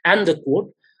army and the court,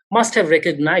 must have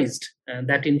recognized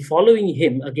that in following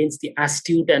him against the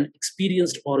astute and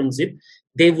experienced Aurangzeb,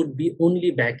 they would be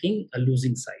only backing a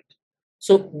losing side.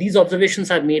 So these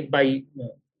observations are made by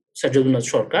Sir Jadunath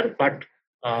Sarkar, but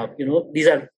these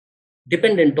are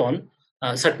dependent on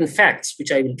certain facts,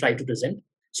 which I will try to present.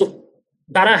 So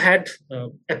Dara had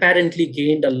apparently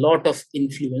gained a lot of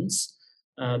influence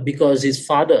because his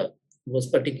father was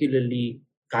particularly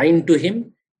kind to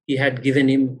him. He had given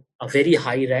him a very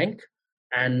high rank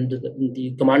and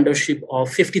the commandership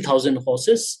of 50,000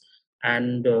 horses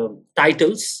and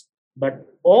titles. But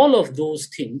all of those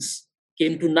things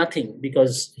came to nothing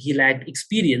because he lacked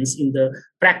experience in the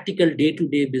practical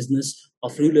day-to-day business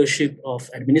of rulership, of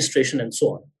administration, and so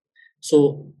on.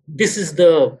 So this is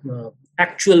the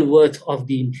actual worth of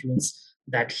the influence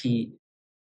that he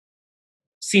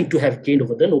seemed to have gained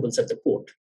over the nobles at the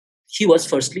court. He was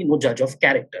firstly no judge of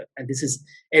character, and this is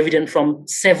evident from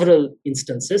several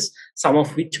instances, some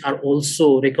of which are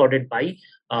also recorded by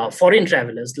foreign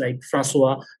travelers like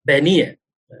Francois Bernier,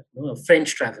 a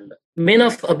French traveler. Men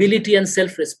of ability and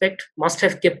self-respect must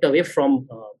have kept away from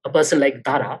a person like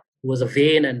Dara, who was a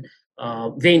vain and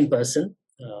vain person,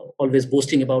 always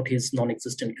boasting about his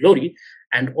non-existent glory,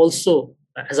 and also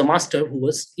as a master who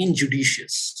was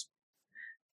injudicious.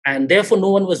 And therefore, no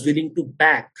one was willing to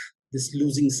back this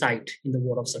losing side in the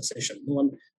War of Succession. No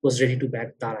one was ready to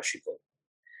back Dara Shikoh.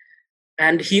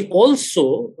 And he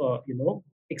also,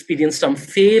 experienced some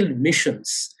failed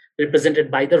missions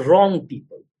represented by the wrong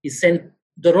people. He sent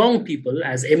the wrong people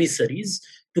as emissaries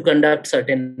to conduct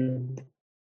certain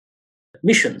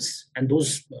missions, and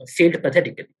those failed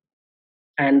pathetically.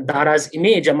 And Dara's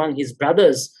image among his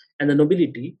brothers and the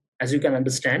nobility, as you can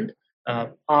understand,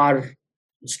 are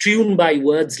strewn by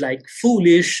words like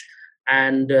foolish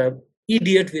and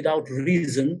idiot without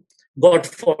reason,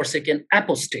 God-forsaken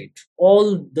apostate,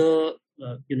 all the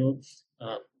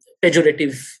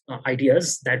pejorative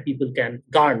ideas that people can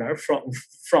garner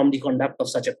from the conduct of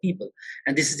such a people.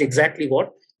 And this is exactly what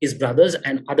his brothers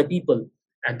and other people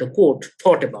at the court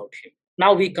thought about him.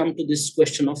 Now we come to this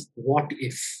question of what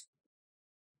if,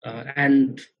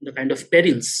 and the kind of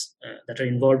perils that are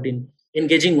involved in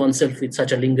engaging oneself with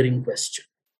such a lingering question.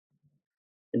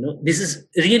 This is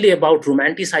really about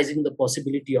romanticizing the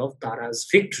possibility of Dara's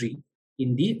victory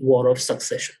in the War of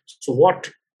Succession. So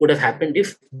what would have happened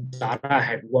if Dara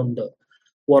had won the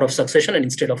War of Succession, and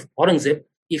instead of Aurangzeb,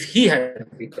 if he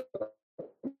had become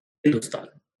Hindustan?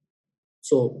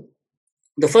 So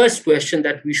the first question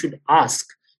that we should ask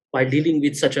while dealing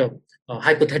with such a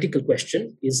hypothetical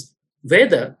question is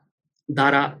whether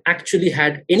Dara actually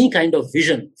had any kind of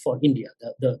vision for India,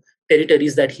 the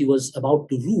territories that he was about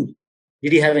to rule.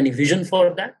 Did he have any vision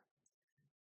for that?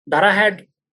 Dara had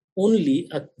only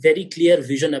a very clear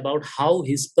vision about how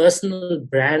his personal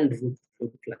brand would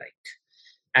look like.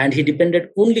 And he depended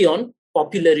only on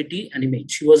popularity and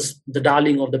image. He was the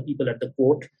darling of the people at the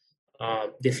court.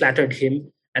 They flattered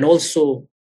him. And also,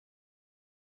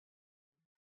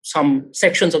 some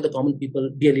sections of the common people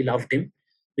dearly loved him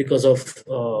because of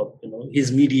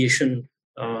his mediation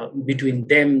between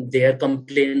them, their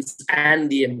complaints, and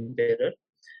the emperor.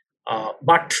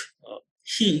 But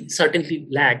he certainly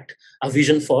lacked a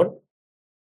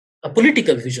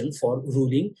political vision for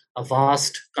ruling a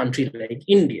vast country like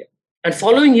India. And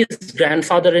following his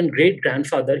grandfather and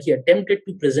great-grandfather, he attempted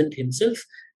to present himself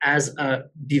as a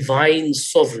divine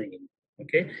sovereign.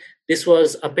 Okay, this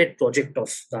was a pet project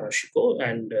of Dara Shikoh,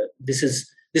 and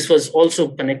this was also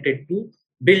connected to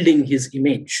building his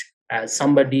image as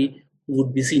somebody who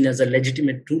would be seen as a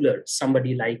legitimate ruler,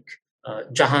 somebody like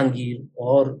Jahangir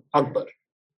or Akbar.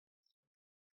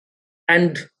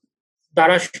 And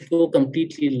Dara Shikoh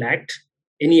completely lacked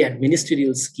any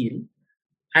administrative skill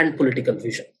and political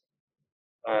vision,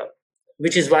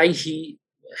 which is why he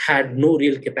had no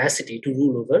real capacity to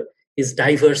rule over his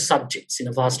diverse subjects in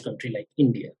a vast country like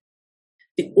India.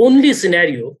 The only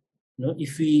scenario,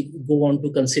 if we go on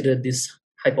to consider this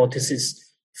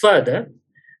hypothesis further,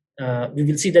 we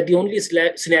will see that the only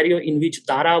scenario in which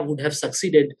Dara would have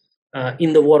succeeded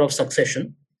in the War of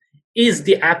Succession is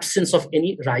the absence of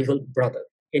any rival brother,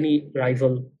 any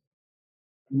rival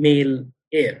male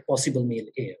heir, possible male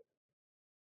heir.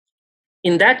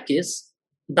 In that case,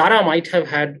 Dara might have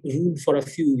had ruled for a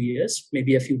few years,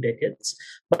 maybe a few decades,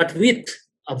 but with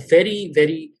a very,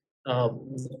 very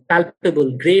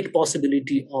palpable, great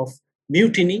possibility of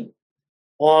mutiny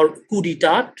or coup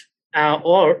d'etat,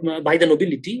 or by the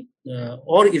nobility,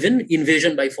 or even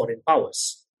invasion by foreign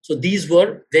powers. So these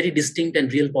were very distinct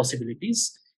and real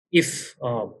possibilities if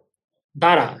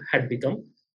Dara had become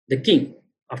the king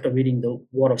after winning the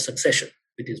War of Succession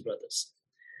with his brothers.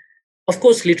 Of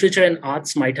course, literature and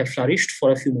arts might have flourished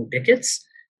for a few more decades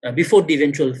before the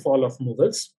eventual fall of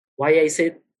Mughals. Why I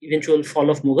say eventual fall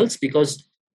of Mughals? Because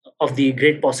of the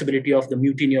great possibility of the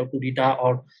mutiny or coup d'etat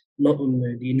or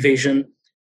the invasion,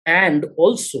 and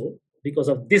also because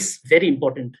of this very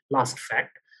important last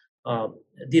fact,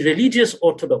 the religious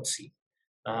orthodoxy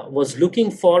was looking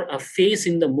for a face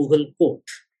in the Mughal court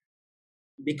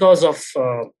because of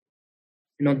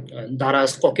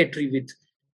Dara's coquetry with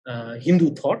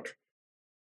Hindu thought.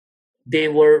 They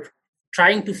were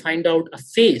trying to find out a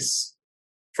face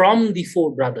from among the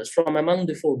four brothers,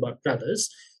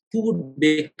 who would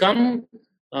become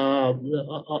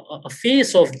a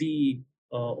face of the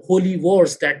holy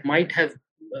wars that might have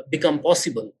become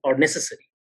possible or necessary.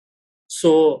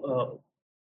 So,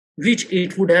 which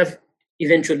it would have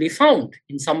eventually found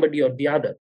in somebody or the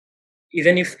other.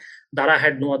 Even if Dara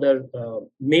had no other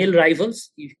male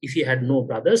rivals, if he had no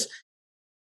brothers,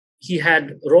 he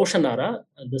had Roshanara,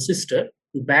 the sister,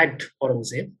 who bagged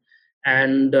Aurangzeb,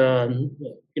 and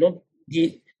the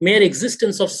mere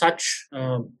existence of such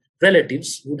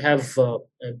relatives would have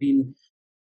been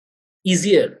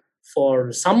easier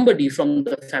for somebody from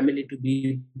the family to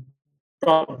be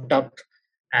propped up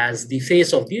as the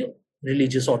face of the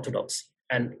religious orthodoxy.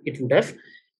 And it would have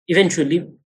eventually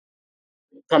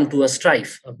come to a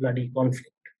strife, a bloody conflict.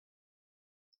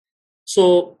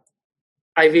 So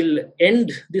I will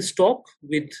end this talk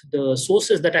with the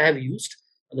sources that I have used,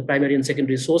 the primary and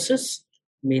secondary sources,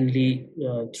 mainly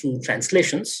through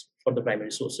translations for the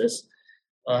primary sources.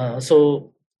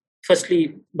 So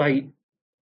firstly, by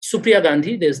Supriya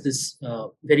Gandhi, there's this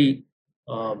very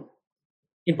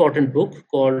important book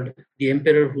called The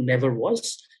Emperor Who Never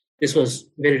Was. This was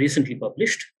very recently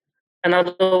published.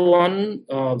 Another one,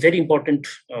 very important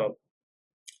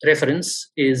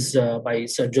reference is by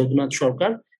Sir Jagannath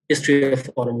Sarkar, History of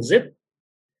Aurangzeb.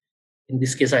 In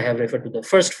this case, I have referred to the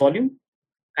first volume,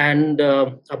 and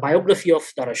a biography of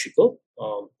Dara Shikoh,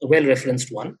 a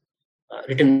well-referenced one,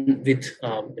 written with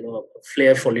a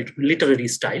flair for literary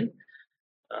style,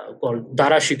 called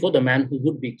Dara Shikoh, The Man Who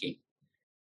Would Be King.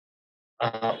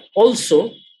 Also,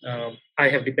 I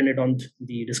have depended on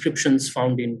the descriptions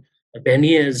found in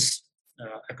Bernier's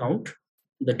account,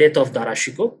 The Death of Dara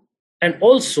Shikoh, and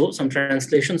also some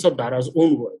translations of Dara's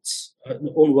own works,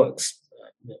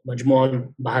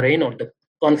 Majmu' al-Bahrain, or the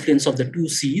confluence of the two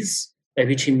seas, by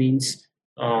which he means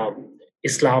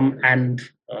Islam and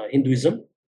Hinduism,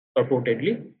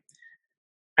 purportedly,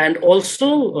 and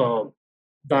also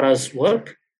Dara's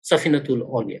work, Safinatul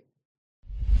Awliya.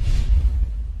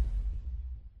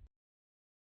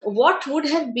 What would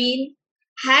have been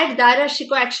had Dara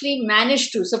Shikoh actually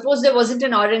managed to, suppose there wasn't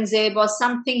an Aurangzeb or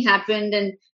something happened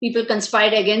and people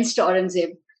conspired against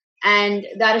Aurangzeb, and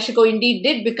Dara Shikoh indeed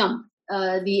did become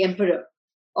the emperor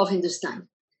of Hindustan.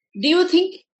 Do you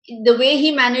think the way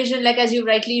he managed, and like as you've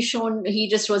rightly shown, he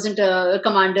just wasn't a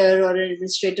commander or an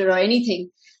administrator or anything,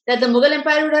 that the Mughal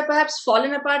Empire would have perhaps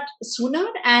fallen apart sooner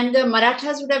and the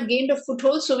Marathas would have gained a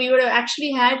foothold, so we would have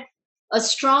actually had a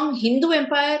strong Hindu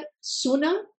empire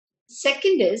sooner?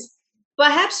 Second is,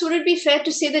 perhaps would it be fair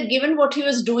to say that given what he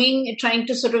was doing, trying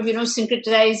to sort of,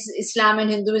 syncretize Islam and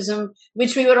Hinduism,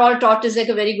 which we were all taught is like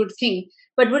a very good thing,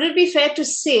 but would it be fair to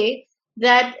say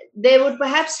that there would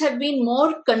perhaps have been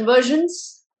more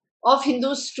conversions of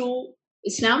Hindus to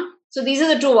Islam? So these are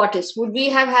the two what ifs. Would we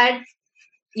have had,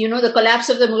 the collapse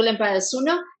of the Mughal Empire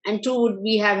sooner? And two, would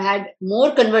we have had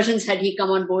more conversions had he come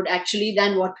on board actually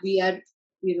than what we are,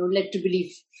 led to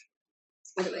believe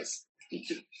otherwise? Thank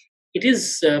you. It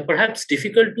is perhaps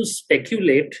difficult to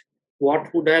speculate what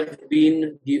would have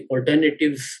been the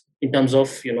alternative in terms of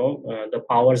the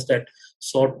powers that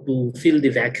sought to fill the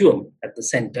vacuum at the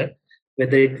center,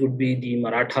 whether it would be the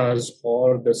Marathas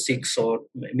or the Sikhs, or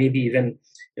maybe even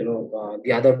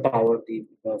the other power, the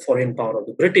foreign power of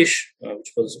the British,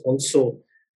 which was also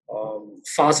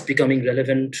fast becoming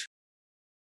relevant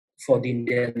for the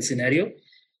Indian scenario.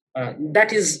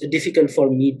 That is difficult for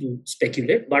me to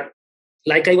speculate, but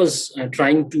like I was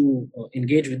trying to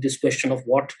engage with this question of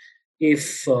what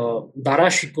if Dara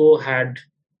Shikoh had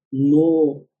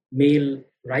no male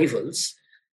rivals,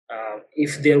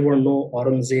 if there were no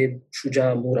Aurangzeb,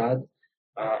 Shuja, Murad,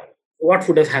 what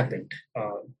would have happened?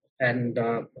 And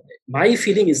my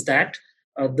feeling is that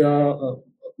the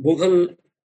Mughal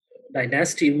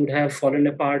dynasty would have fallen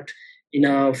apart in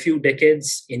a few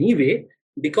decades anyway,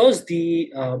 because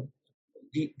the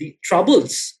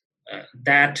troubles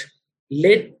that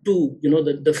led to,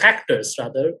 the factors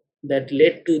rather that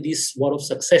led to this war of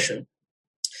succession,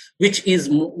 which is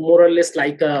more or less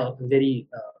like a very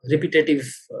repetitive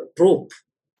trope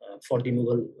for the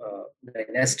Mughal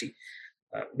dynasty,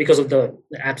 because of the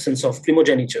absence of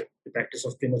primogeniture, the practice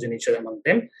of primogeniture among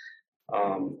them.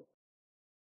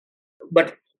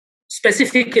 But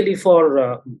specifically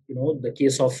for, the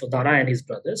case of Dara and his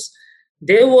brothers,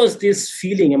 there was this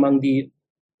feeling among the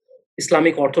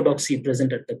Islamic orthodoxy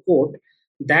present at the court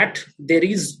that there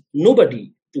is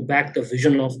nobody to back the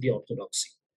vision of the orthodoxy.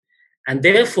 And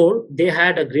therefore, they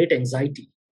had a great anxiety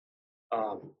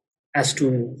as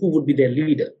to who would be their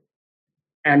leader.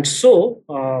 And so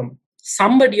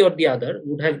somebody or the other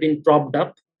would have been propped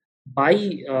up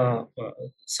by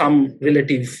some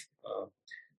relative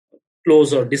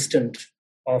close or distant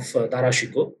of Dara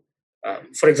Shikoh.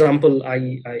 For example,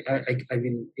 I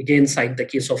will again cite the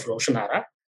case of Roshan Ara,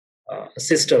 a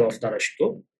sister of Dara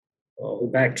Shikoh, who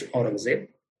backed Aurangzeb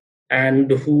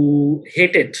and who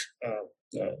hated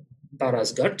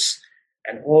Dara's guts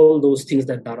and all those things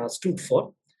that Dara stood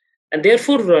for. And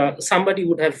therefore, somebody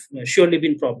would have surely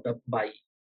been propped up by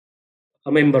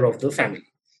a member of the family.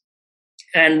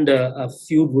 And a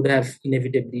feud would have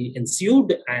inevitably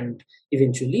ensued, and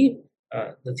eventually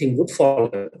the thing would fall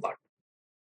apart.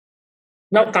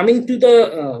 Now, coming to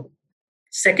the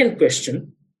second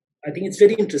question, I think it's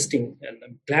very interesting, and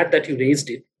I'm glad that you raised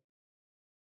it.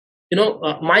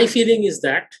 My feeling is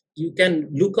that you can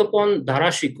look upon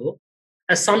Darashikoh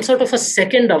as some sort of a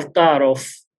second avatar of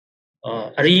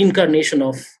a reincarnation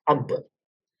of Akbar.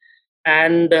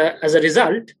 And as a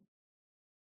result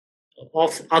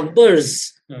of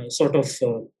Akbar's sort of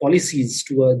policies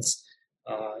towards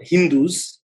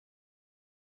Hindus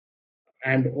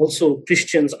and also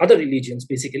Christians, other religions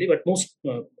basically, but most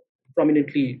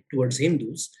prominently towards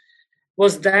Hindus,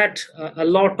 was that a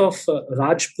lot of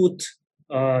Rajput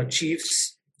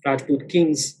chiefs, Rajput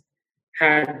kings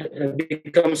had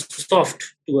become soft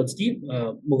towards the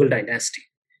Mughal dynasty.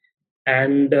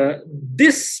 And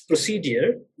this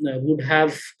procedure would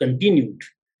have continued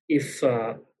if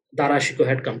Darashikoh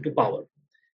had come to power.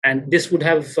 And this would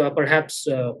have perhaps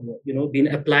been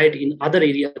applied in other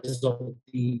areas of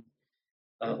the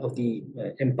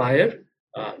empire,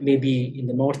 maybe in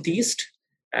the northeast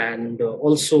and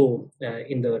also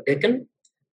in the Deccan,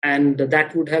 and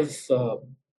that would have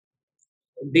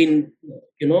been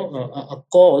a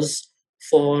cause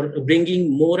for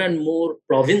bringing more and more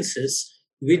provinces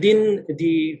within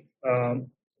the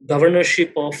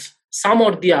governorship of some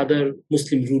or the other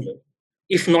Muslim ruler,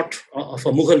 if not of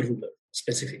a Mughal ruler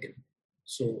specifically.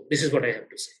 So this is what I have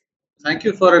to say. Thank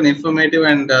you for an informative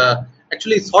and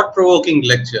actually thought-provoking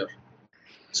lecture.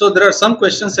 So there are some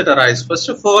questions that arise. First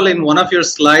of all, in one of your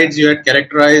slides, you had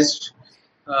characterized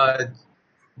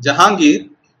Jahangir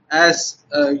as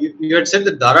you had said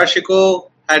that Darashikoh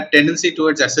had tendency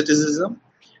towards asceticism,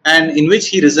 and in which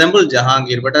he resembled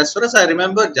Jahangir. But as far as I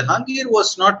remember, Jahangir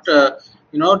was not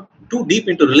too deep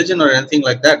into religion or anything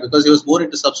like that, because he was more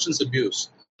into substance abuse,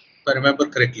 if I remember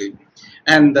correctly.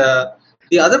 And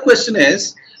the other question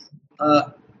is,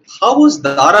 how was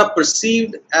Dara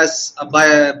perceived as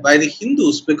by the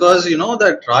Hindus? Because you know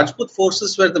that Rajput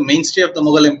forces were the mainstay of the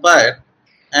Mughal Empire,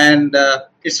 and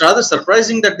it's rather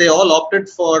surprising that they all opted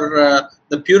for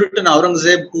the Puritan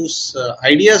Aurangzeb, whose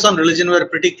ideas on religion were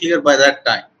pretty clear by that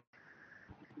time.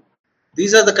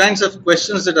 These are the kinds of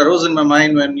questions that arose in my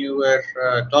mind when you were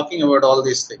talking about all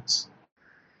these things.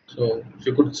 So if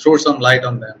you could throw some light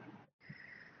on them.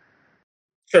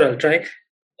 Sure, I'll try.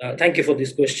 Thank you for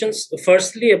these questions.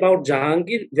 Firstly, about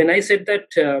Jahangir, when I said that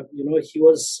he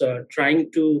was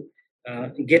trying to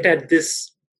get at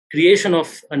this creation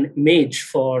of an image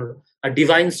for a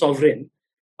divine sovereign,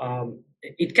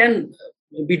 it can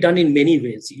be done in many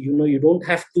ways. You don't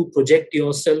have to project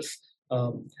yourself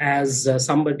as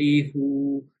somebody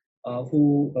who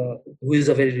is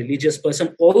a very religious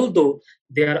person. Although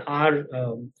there are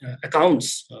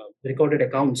recorded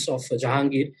accounts of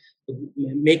Jahangir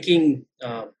making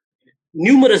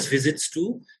numerous visits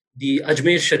to the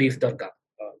Ajmer Sharif Dargah,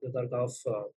 the Dargah of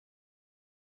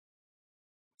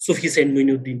Sufi Saint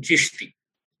Muinuddin Chishti,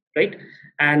 right?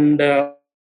 And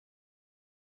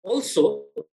also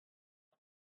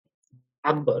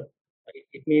Akbar,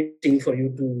 it may be interesting for you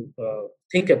to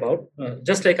think about.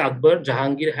 Just like Akbar,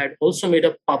 Jahangir had also made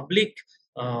a public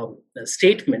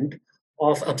statement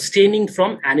of abstaining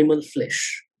from animal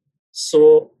flesh.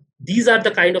 So these are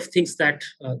the kind of things that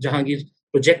Jahangir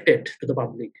projected to the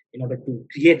public in order to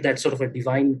create that sort of a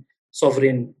divine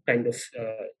sovereign kind of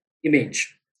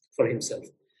image for himself.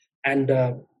 And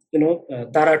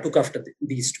Dara took after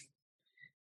these two.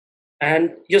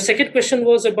 And your second question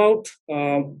was about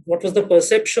what was the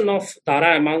perception of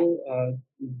Dara among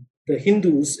the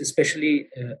Hindus, especially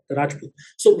the Rajput.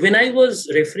 So when I was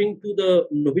referring to the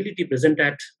nobility present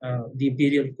at the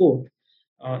imperial court,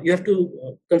 you have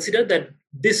to consider that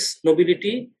this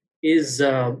nobility is,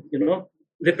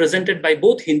 represented by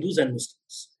both Hindus and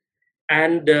Muslims.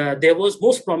 And there was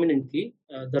most prominently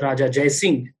the Raja Jai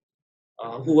Singh,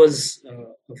 who was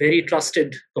a very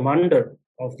trusted commander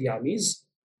of the armies.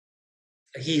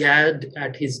 He had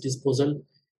at his disposal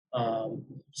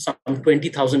some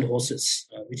 20,000 horses,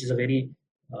 which is a very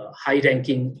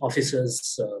high-ranking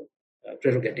officer's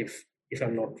prerogative, if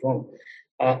I'm not wrong.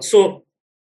 So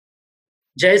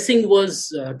Jai Singh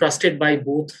was trusted by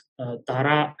both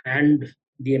Dara and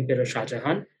the Emperor Shah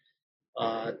Jahan.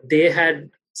 They had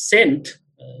sent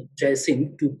Jai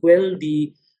Singh to quell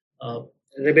the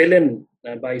rebellion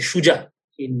by Shuja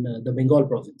in the Bengal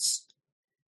province.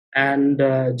 And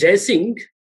Jai Singh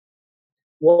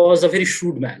was a very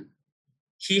shrewd man.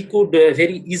 He could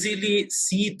very easily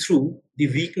see through the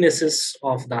weaknesses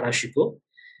of Darashikoh,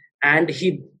 and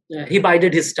he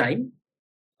bided his time.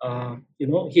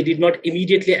 He did not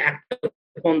immediately act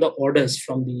upon the orders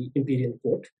from the imperial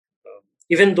court,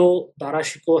 even though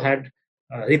Darashikoh had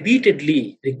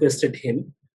repeatedly requested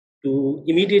him to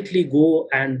immediately go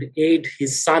and aid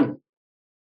his son,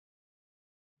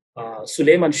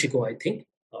 Suleiman Shiko, I think,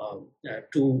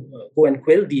 to go and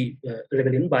quell the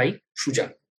rebellion by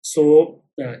Shuja. So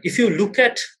if you look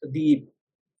at the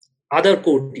other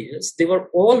courtiers, they were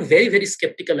all very, very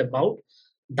skeptical about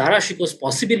Dara Shiko's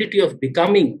possibility of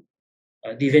becoming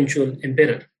the eventual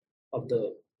emperor of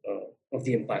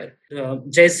the empire.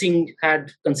 Jai Singh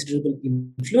had considerable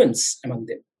influence among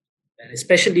them,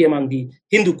 especially among the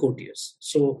Hindu courtiers.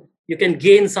 So you can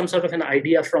gain some sort of an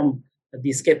idea from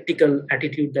the skeptical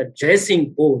attitude that Jai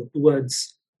Singh bore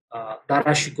towards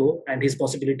Dara Shikoh and his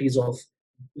possibilities of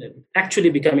actually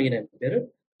becoming an emperor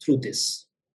through this.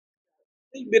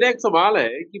 मेरा एक सवाल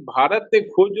है कि भारत ने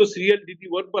खोज जो serial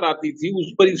DD1 पर आती थी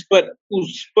उसमें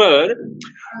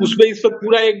इस पर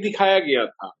पूरा एक दिखाया गया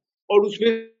था और उसमें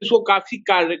इसको काफी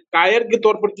कायर के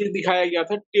तौर पर दिखाया गया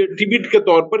था, टिबिट के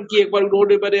तौर पर, कि एक बार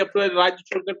उन्होंने मैंने अपना राज्य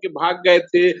छोड़ करके भाग गए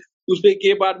थे। उसमें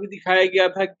एक बार भी दिखाया गया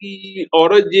था कि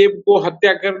औरंगजेब को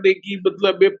हत्या करने की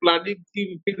मतलब प्लानिंग थी,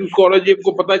 फिर उसको औरंगजेब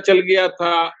को पता चल गया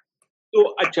था। तो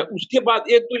अच्छा, उसके बाद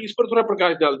एक तो इस पर थोड़ा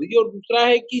प्रकाश डाल दीजिए, और दूसरा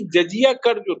है कि जजिया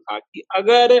कर जो था कि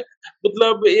अगर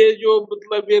मतलब ये जो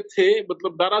मतलब ये थे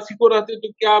मतलब दारा सिकोह रहते तो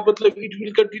क्या मतलब इट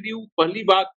विल कंटिन्यू, पहली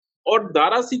बात। और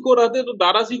दारा सिकोह रहते तो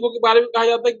दारा सिकोह के बारे में कहा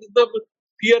जाता है कि मतलब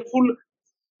फियरफुल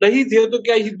नहीं थे, तो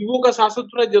क्या हिंदुओं का शासन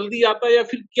थोड़ा जल्दी आता या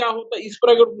फिर क्या होता? इस पर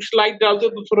अगर कुछ स्लाइड डालते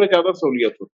तो थोड़ा ज्यादा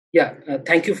सहूलियत हो।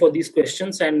 Thank you for these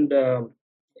questions, and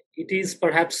it is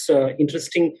perhaps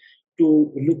interesting to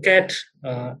look at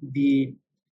the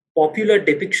popular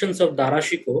depictions of Dara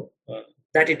Shikoh.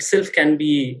 That itself can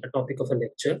be a topic of a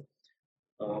lecture,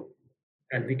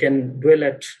 and we can dwell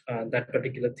at that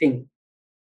particular thing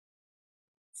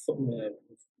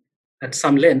at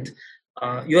some length.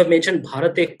 You have mentioned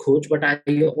Bharat Ek Khoj, but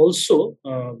I also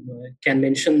can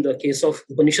mention the case of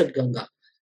Upanishad Ganga,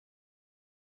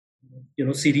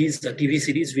 series, the TV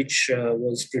series, which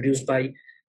was produced by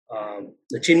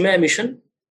the Chinmaya Mission,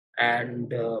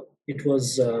 and it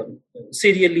was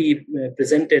serially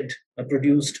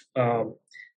produced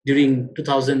during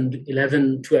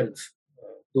 2011-12,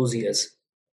 those years,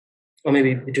 or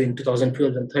maybe between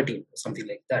 2012 and 13, something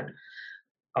like that.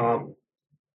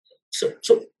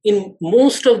 So in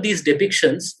most of these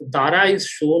depictions, Dara is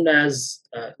shown as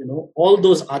all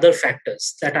those other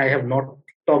factors that I have not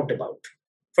talked about.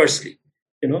 Firstly,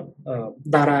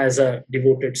 Dara as a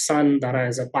devoted son, Dara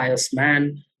as a pious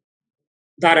man,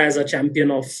 Dara as a champion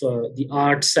of the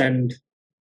arts and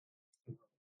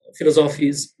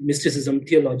philosophies, mysticism,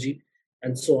 theology,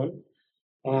 and so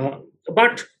on.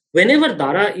 But whenever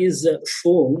Dara is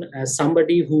shown as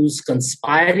somebody who's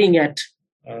conspiring at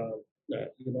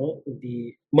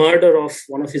the murder of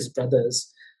one of his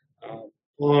brothers,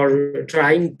 or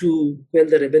trying to quell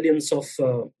the rebellions of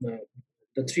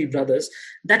the three brothers,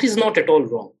 that is not at all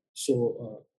wrong.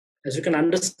 So, as you can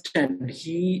understand,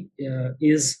 he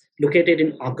is located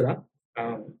in Agra.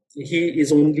 He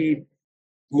is only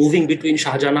moving between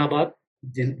Shahjahanabad,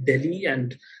 Delhi,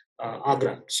 and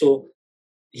Agra. So,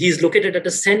 he is located at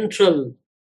a central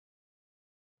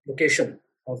location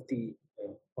of the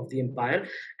empire,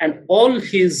 and all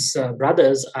his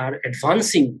brothers are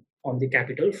advancing on the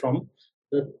capital from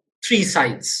the three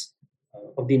sides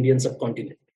of the Indian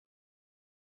subcontinent.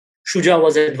 Shuja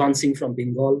was advancing from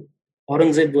Bengal,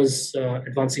 Aurangzeb was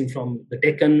advancing from the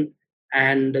Deccan,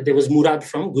 and there was Murad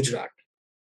from Gujarat.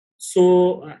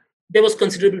 So there was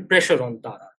considerable pressure on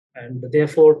Dara, and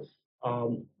therefore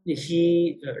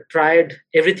he tried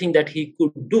everything that he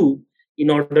could do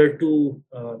in order to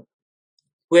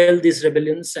quell these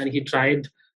rebellions, and he tried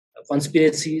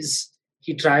conspiracies.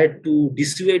 He tried to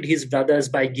dissuade his brothers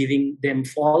by giving them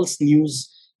false news.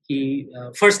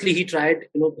 Firstly, he tried,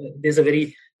 there's a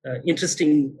very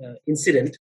interesting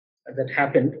incident that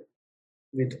happened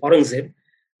with Aurangzeb.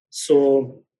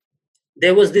 So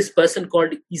there was this person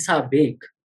called Isa Beg,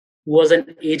 who was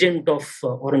an agent of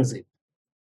Aurangzeb.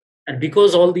 And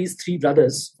because all these three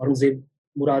brothers, Aurangzeb,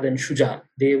 Murad, and Shuja,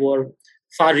 they were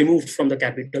far removed from the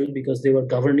capital because they were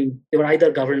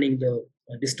either governing the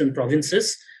distant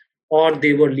provinces or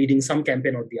they were leading some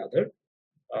campaign or the other.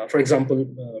 For example,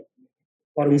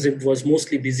 Aurangzeb was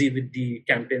mostly busy with the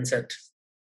campaigns at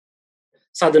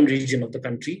southern region of the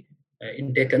country,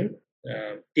 in Deccan,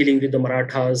 dealing with the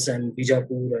Marathas and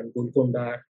Bijapur and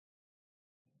Golconda,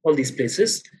 all these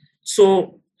places.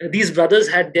 So these brothers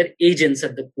had their agents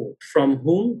at the court from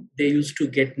whom they used to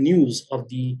get news of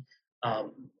the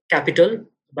capital,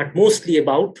 but mostly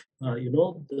about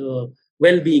the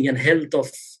well-being and health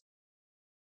of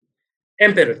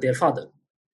emperor, their father.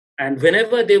 And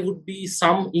whenever there would be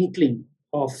some inkling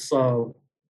of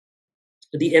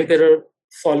the emperor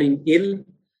falling ill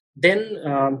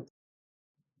then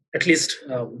at least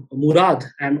Murad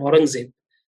and Aurangzeb,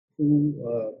 who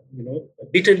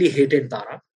bitterly hated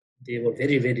Dara. They were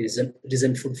very, very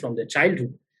resentful from their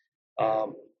childhood,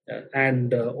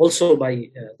 and also by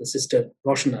the sister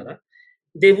Roshanara.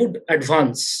 They would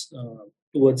advance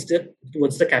towards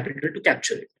the capital to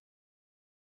capture it.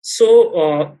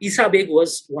 So Isa Beg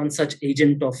was one such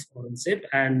agent of Aurangzeb,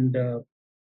 and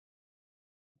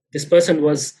this person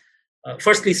was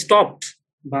firstly stopped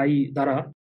by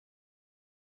Dara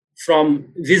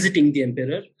from visiting the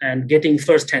emperor and getting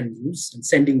first-hand news and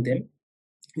sending them,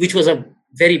 which was a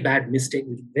very bad mistake,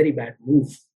 very bad move,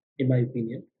 in my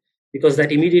opinion, because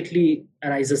that immediately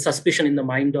arises suspicion in the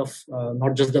mind of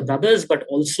not just the brothers, but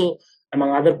also among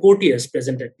other courtiers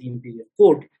present at the imperial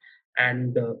court.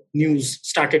 And news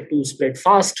started to spread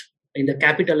fast in the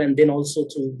capital and then also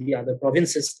to the other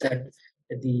provinces that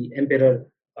the emperor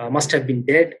must have been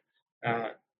dead.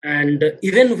 And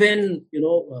even when,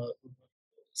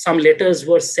 some letters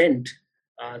were sent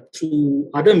through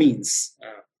other means,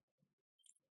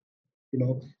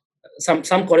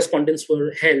 some correspondence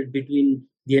were held between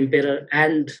the emperor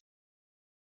and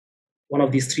one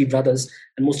of these three brothers,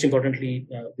 and most importantly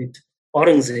with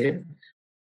Aurangzeb.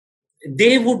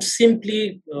 They would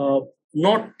simply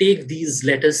not take these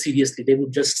letters seriously. They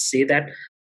would just say that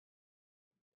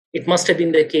it must have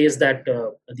been the case that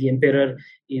the emperor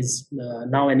is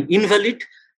now an invalid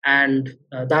and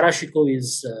Dara Shikoh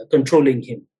is controlling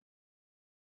him.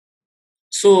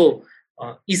 So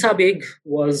Isa Beg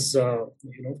was,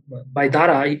 by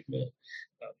Dara,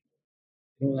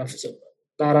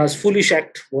 Dara's foolish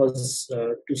act was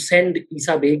to send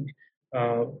Isa Beg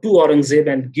to Aurangzeb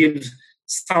and give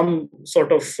some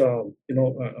sort of,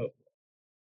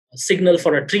 signal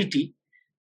for a treaty.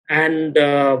 And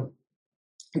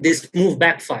this move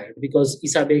backfired because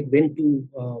Isa Beg went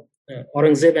to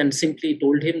Aurangzeb and simply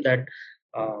told him that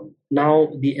now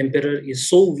the emperor is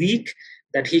so weak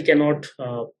that he cannot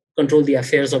control the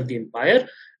affairs of the empire,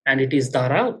 and it is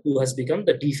Dara who has become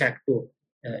the de facto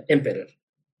emperor.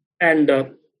 And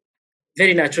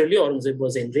very naturally, Aurangzeb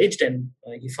was enraged, and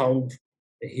he found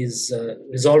his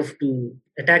resolve to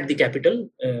attack the capital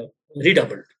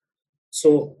redoubled.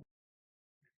 So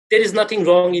there is nothing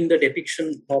wrong in the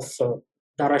depiction of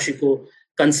Dara Shikoh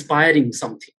conspiring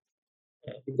something,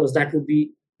 because that would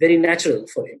be very natural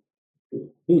for him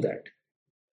to do that.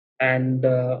 And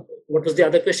what was the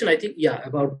other question? I think,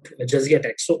 about jizya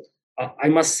tax. So I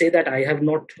must say that I have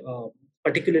not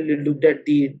particularly looked at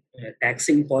the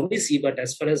taxing policy, but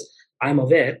as far as I'm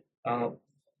aware,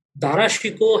 Dara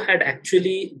Shikoh had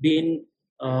actually been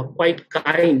quite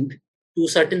kind to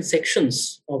certain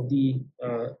sections of the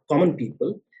common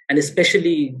people, and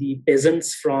especially the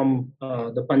peasants from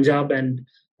the Punjab and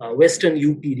Western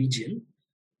UP region,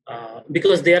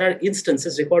 because there are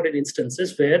recorded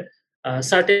instances where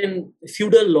certain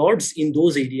feudal lords in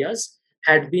those areas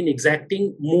had been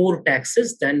exacting more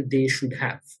taxes than they should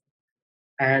have.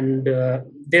 And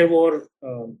there were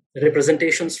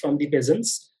representations from the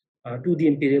peasants to the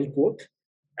imperial court,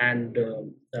 and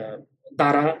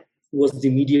Dara, who was the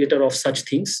mediator of such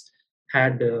things,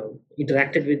 had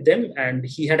interacted with them, and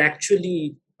he had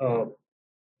actually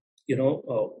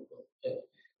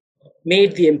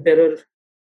made the emperor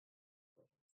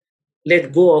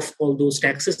let go of all those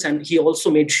taxes, and he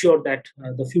also made sure that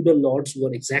the feudal lords who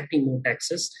were exacting more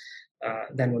taxes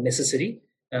than were necessary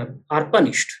are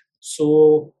punished.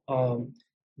 So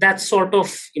that sort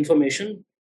of information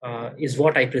is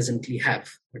what I presently have,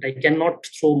 but I cannot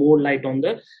throw more light on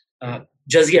the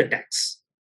jizya tax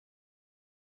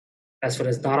as far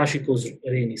as Dara Shikoh's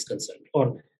reign is concerned,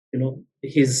 or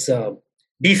his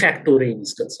de facto reign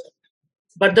is concerned.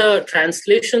 But the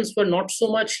translations were not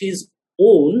so much his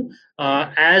own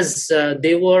as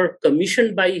they were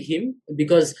commissioned by him,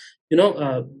 because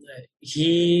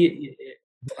he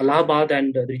Allahabad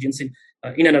and the regions in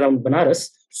and around Banaras,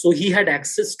 so he had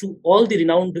access to all the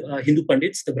renowned Hindu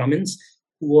Pandits, the Brahmins,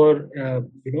 who were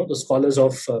the scholars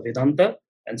of Vedanta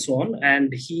and so on,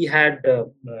 and he had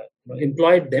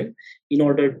employed them in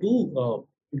order to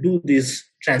do these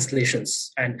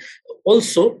translations. And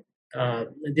also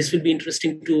this will be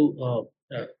interesting to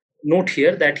note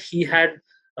here that he had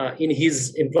in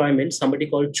his employment somebody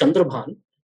called Chandrabhan,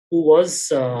 who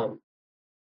was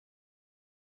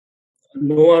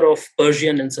knower of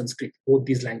Persian and Sanskrit, both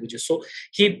these languages. So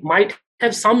he might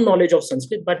have some knowledge of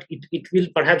Sanskrit, but it will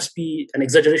perhaps be an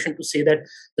exaggeration to say that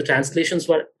the translations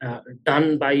were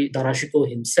done by Dara Shikoh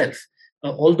himself.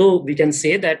 Although we can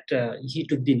say that he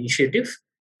took the initiative,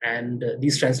 and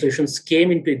these translations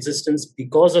came into existence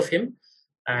because of him,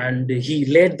 and he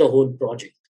led the whole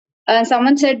project.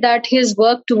 Someone said that his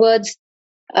work towards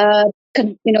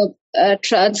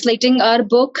translating our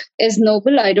book is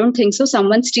noble. I don't think so.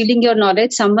 Someone stealing your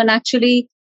knowledge, someone actually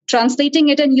translating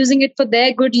it and using it for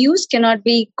their good use cannot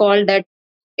be called that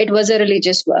it was a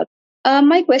religious work.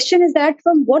 My question is that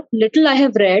from what little I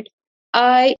have read,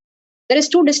 there is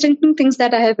two distinct things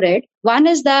that I have read. One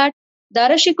is that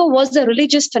Dara Shikoh was a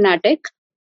religious fanatic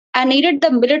and needed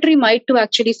the military might to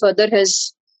actually further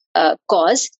his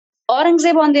cause.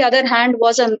 Aurangzeb, on the other hand,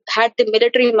 had the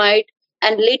military might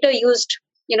and later used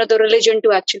the religion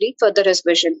to actually further his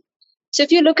vision. So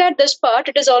if you look at this part,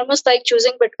 it is almost like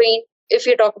choosing between, if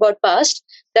you talk about past,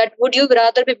 that would you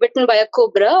rather be bitten by a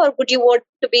cobra or would you want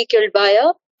to be killed by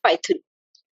a python?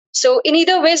 So in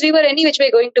either ways, we were any which way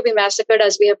going to be massacred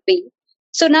as we have been.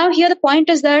 So now here the point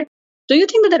is that, do you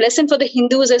think that the lesson for the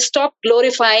Hindus is stop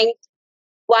glorifying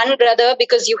one brother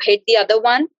because you hate the other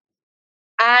one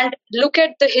and look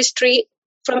at the history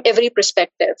from every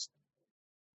perspective?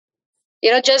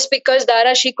 Just because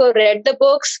Dara Shikoh read the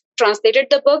books, translated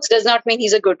the books, does not mean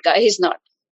he's a good guy. He's not.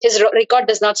 His record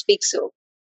does not speak so.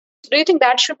 Do you think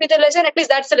that should be the lesson? At least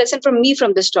that's the lesson from me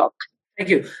from this talk.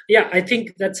 Thank you. Yeah, I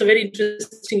think that's a very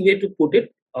interesting way to put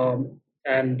it,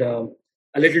 and a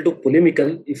little too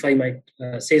polemical, if I might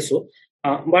say so.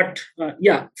 But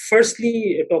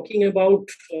firstly, talking about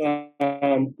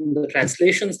the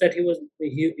translations that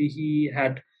he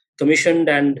had commissioned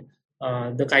and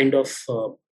the kind of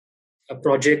a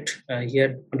project he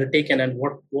had undertaken, and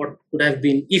what would have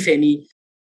been, if any,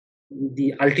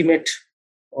 the ultimate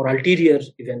or ulterior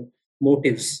even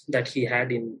motives that he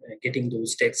had in getting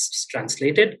those texts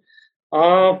translated.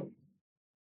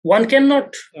 One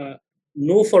cannot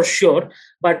know for sure,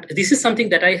 but this is something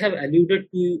that I have alluded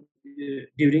to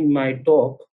during my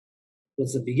talk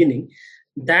towards the beginning,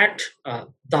 that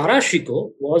Dara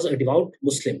Shikoh was a devout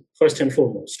Muslim, first and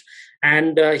foremost.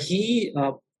 And he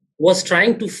was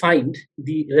trying to find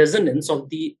the resonance of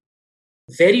the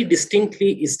very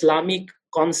distinctly Islamic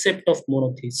concept of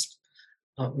monotheism,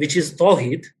 which is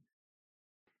Tawhid,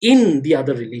 in the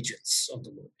other religions of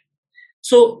the world.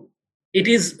 So it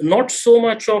is not so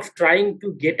much of trying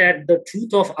to get at the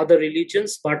truth of other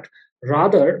religions, but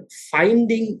rather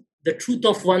finding the truth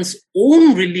of one's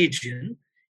own religion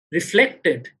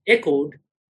reflected, echoed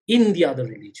in the other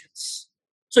religions.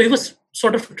 So he was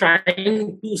sort of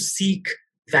trying to seek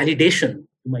validation,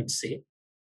 you might say,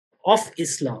 of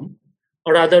Islam,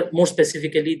 or rather, more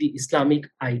specifically, the Islamic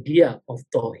idea of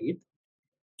Tawhid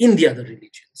in the other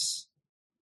religions.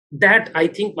 That, I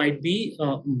think, might be,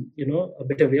 a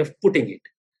better way of putting it.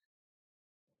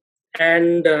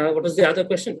 And what was the other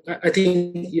question? I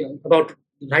think about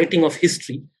writing of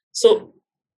history. So,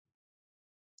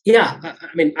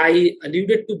 I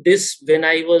alluded to this when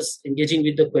I was engaging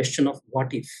with the question of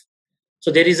what if. So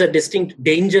there is a distinct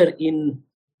danger in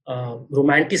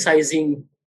romanticizing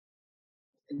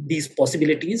these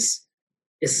possibilities,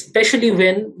 especially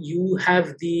when you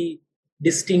have the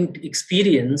distinct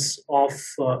experience of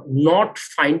not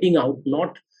finding out,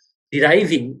 not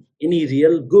deriving any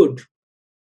real good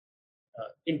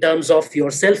in terms of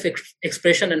your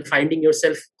self-expression and finding your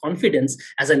self-confidence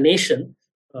as a nation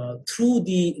through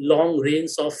the long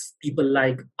reigns of people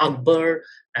like Akbar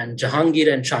and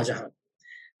Jahangir and Shah Jahan.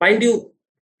 Mind you,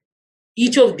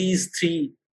 each of these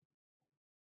three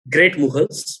great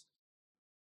Mughals,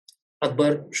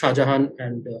 Akbar, Shah Jahan,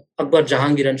 and Akbar,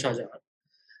 Jahangir, and Shah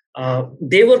Jahan,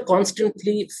 they were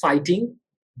constantly fighting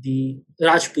the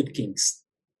Rajput kings.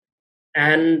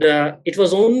 And it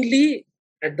was only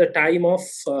at the time of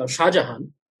Shah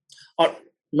Jahan, or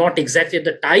not exactly at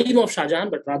the time of Shah Jahan,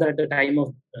 but rather at the time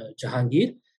of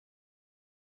Jahangir,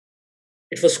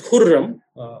 it was Khurram.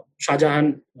 Shah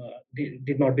Jahan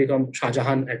did not become Shah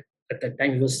Jahan at that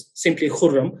time. He was simply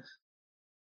Khurram,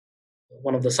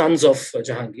 one of the sons of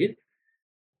Jahangir,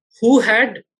 who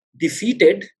had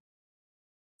defeated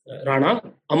Rana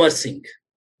Amar Singh.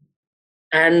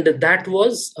 And that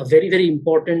was a very, very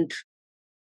important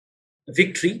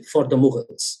victory for the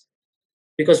Mughals.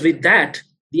 Because with that,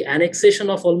 the annexation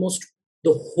of almost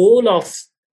the whole of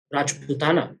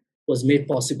Rajputana was made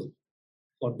possible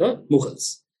for the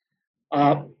Mughals.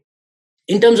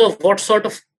 In terms of what sort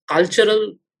of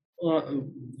cultural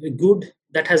good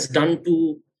that has done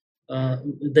to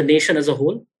the nation as a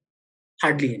whole,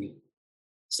 hardly any.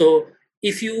 So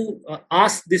if you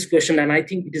ask this question, and I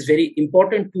think it is very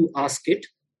important to ask it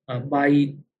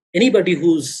by anybody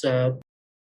who's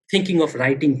thinking of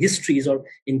writing histories or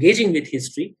engaging with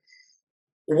history,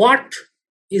 what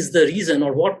is the reason,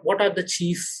 or what are the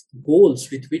chief goals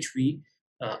with which we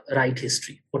write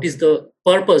history? What is the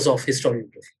purpose of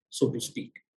historiography, so to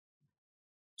speak?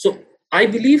 So I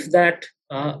believe that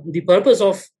the purpose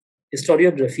of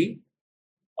historiography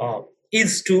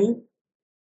is to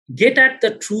get at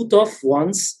the truth of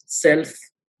one's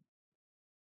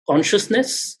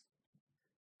self-consciousness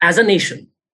as a nation.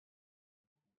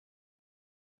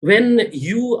 When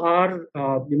you are,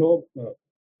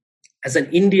 as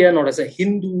an Indian or as a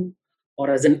Hindu or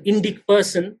as an Indic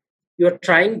person, you're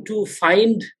trying to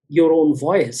find your own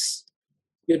voice.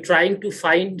 You're trying to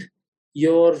find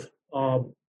your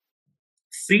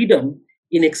freedom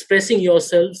in expressing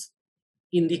yourself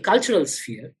in the cultural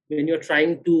sphere. When you're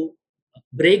trying to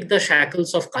break the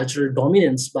shackles of cultural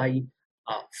dominance by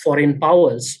foreign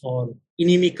powers or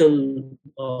inimical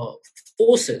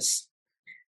forces,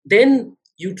 then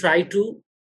you try to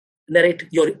narrate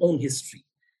your own history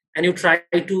and you try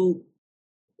to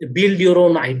build your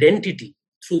own identity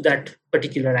through that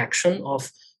particular action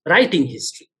of writing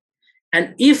history.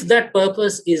 And if that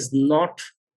purpose is not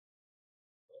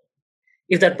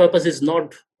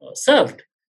served,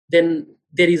 then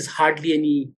there is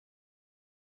hardly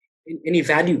any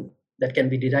value that can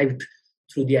be derived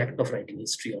through the act of writing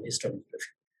history or historiography.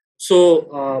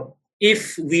 So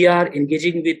if we are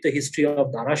engaging with the history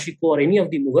of Dara Shikoh or any of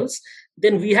the Mughals,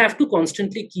 then we have to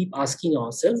constantly keep asking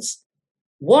ourselves,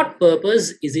 what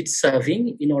purpose is it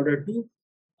serving in order to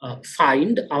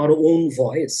find our own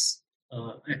voice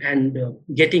and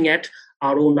getting at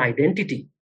our own identity,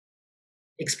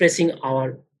 expressing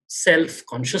our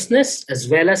self-consciousness as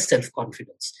well as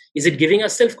self-confidence? Is it giving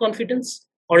us self-confidence,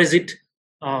 or is it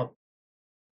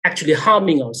actually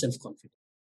harming our self-confidence?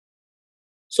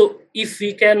 So if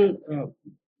we can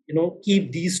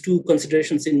keep these two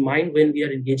considerations in mind when we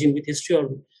are engaging with history or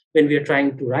when we are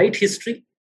trying to write history,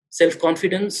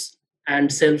 self-confidence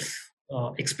and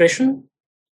self-expression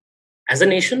as a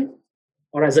nation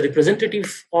or as a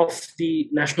representative of the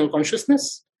national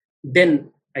consciousness,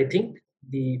 then I think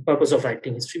the purpose of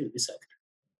writing history will be served.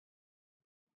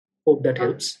 Hope that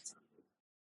helps.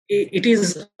 It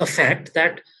is a fact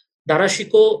that Dara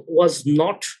Shikoh was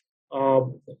not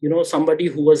somebody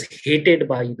who was hated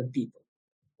by the people.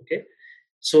 Okay,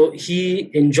 so he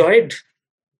enjoyed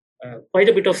quite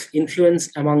a bit of influence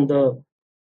among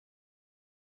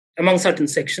certain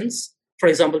sections. For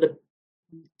example, the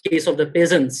case of the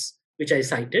peasants, which I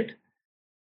cited,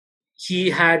 he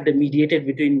had mediated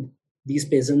between these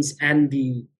peasants and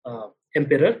the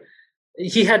emperor.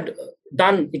 He had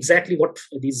done exactly what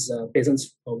these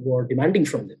peasants were demanding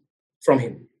from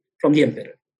him, from the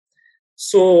emperor.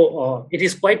 So it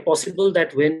is quite possible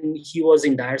that when he was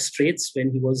in dire straits,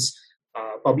 when he was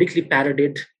publicly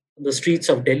paraded on the streets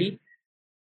of Delhi,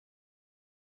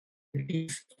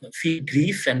 feel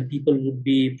grief and people would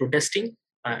be protesting.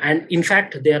 And in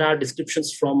fact, there are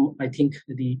descriptions from, I think,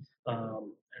 the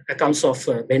accounts of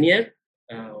Benier,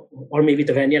 or maybe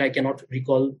the Vanier, I cannot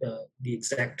recall the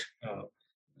exact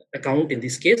account in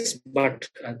this case, but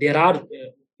there are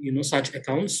such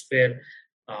accounts where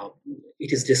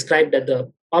it is described that the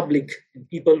public,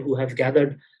 people who have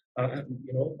gathered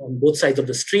on both sides of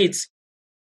the streets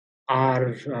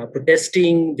are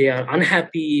protesting. They are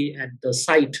unhappy at the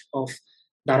sight of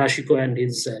Dara Shikoh and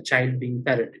his child being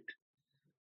paraded.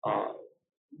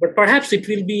 But perhaps it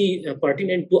will be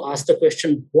pertinent to ask the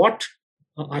question, what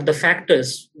are the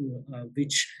factors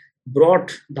which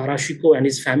brought Dara Shikoh and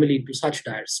his family to such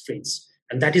dire straits?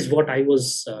 And that is what I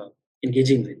was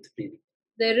engaging with, really.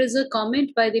 There is a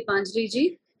comment by the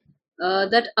Panjri-ji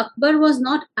that Akbar was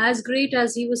not as great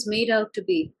as he was made out to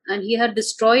be, and he had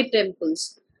destroyed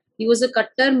temples. He was a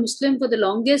Kattar Muslim for the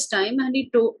longest time, and he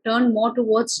turned more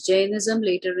towards Jainism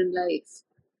later in life.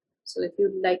 So if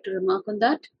you'd like to remark on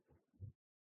that.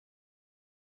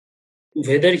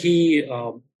 Whether he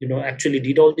actually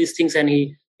did all these things and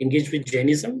he engaged with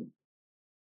Jainism.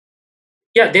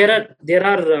 Yeah, there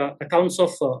are accounts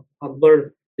of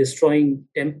Akbar destroying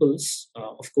temples,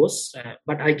 of course,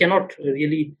 but I cannot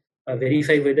really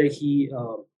verify whether he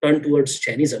turned towards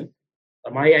Jainism.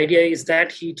 My idea is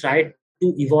that he tried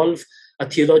to evolve a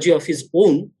theology of his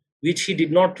own, which he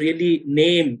did not really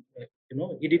name.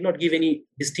 He did not give any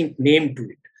distinct name to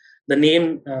it. The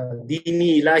name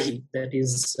Dini Ilahi that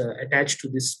is attached to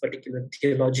this particular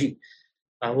theology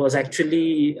was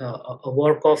actually a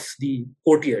work of the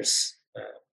courtiers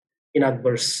in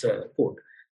Akbar's court.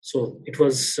 So it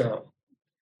was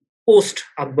post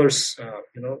Akbar's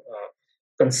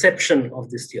conception of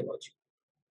this theology.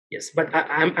 Yes, but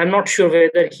I'm not sure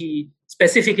whether he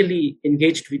specifically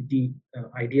engaged with the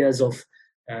ideas of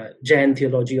Jain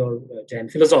theology or Jain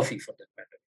philosophy, for that matter.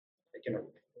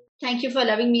 Thank you for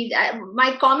allowing me.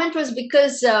 My comment was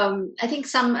because I think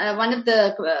one of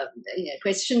the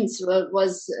questions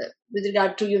was with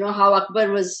regard to how Akbar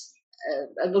was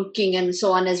a good king and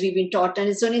so on, as we've been taught. And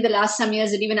it's only the last some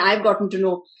years that even I've gotten to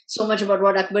know so much about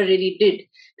what Akbar really did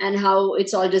and how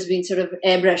it's all just been sort of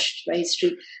airbrushed by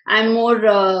history. I'm more,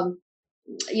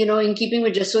 in keeping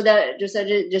with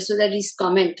Jasodari's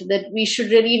comment that we should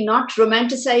really not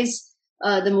romanticize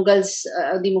the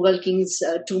Mughal kings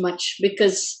too much,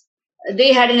 because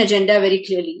they had an agenda very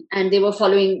clearly and they were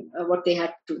following what they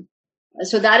had to.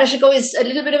 So Dara Shikoh is a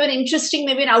little bit of an interesting,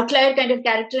 maybe an outlier kind of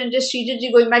character. And just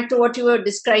Srijitji, going back to what you were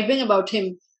describing about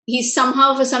him, he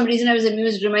somehow, for some reason I was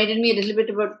amused, reminded me a little bit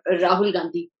about Rahul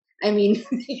Gandhi. I mean,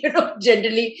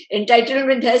 generally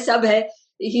entitlement hai, sab hai.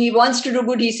 He wants to do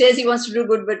good. He says he wants to do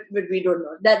good, but we don't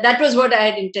know. That was what I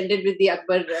had intended with the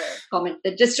Akbar comment.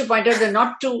 That just to point out that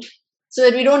not to, so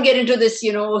that we don't get into this,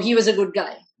 he was a good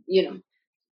guy.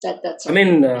 That's all. I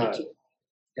mean,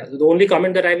 the only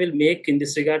comment that I will make in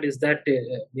this regard is that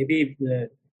maybe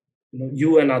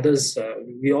you and others,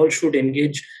 we all should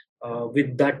engage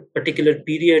with that particular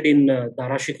period in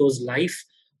Dara Shikoh's life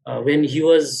when he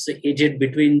was aged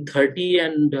between 30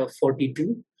 and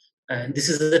 42. This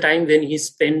is the time when he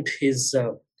spent his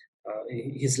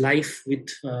life with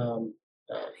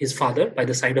his father, by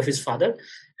the side of his father,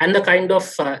 and the kind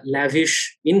of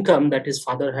lavish income that his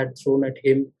father had thrown at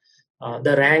him,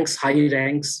 the high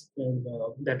ranks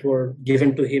that were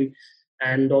given to him,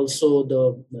 and also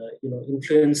the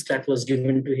influence that was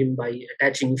given to him by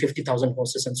attaching 50,000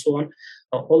 horses and so on.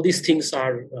 All these things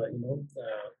are,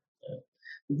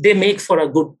 they make for a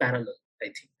good parallel, I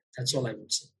think. That's all I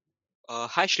would say.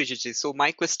 Hi, Srijitji. So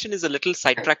my question is a little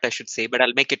sidetracked, I should say, but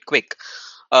I'll make it quick.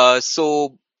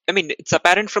 It's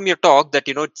apparent from your talk that,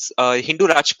 Hindu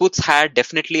Rajputs had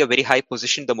definitely a very high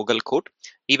position in the Mughal court,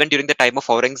 even during the time of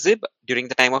Aurangzeb, during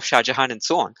the time of Shah Jahan and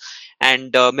so on.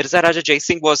 And Mirza Raja Jai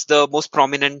Singh was the most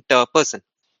prominent person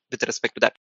with respect to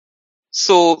that.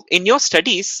 So in your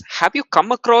studies, have you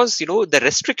come across, the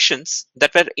restrictions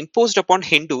that were imposed upon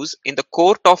Hindus in the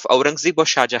court of Aurangzeb or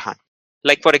Shah Jahan?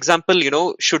 Like, for example,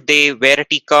 should they wear a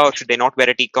tikka or should they not wear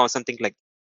a tikka or something like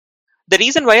that? The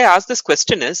reason why I ask this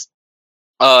question is,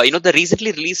 the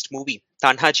recently released movie,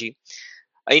 Tanhaji,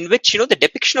 in which, the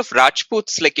depiction of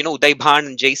Rajputs like, Uday Bhan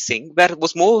and Jai Singh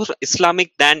was more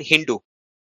Islamic than Hindu.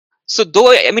 So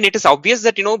though, it is obvious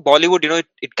that, Bollywood,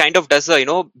 it kind of does a,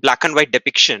 black and white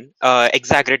depiction,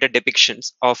 exaggerated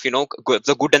depictions of,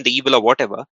 the good and the evil or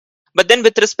whatever. But then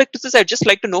with respect to this, I'd just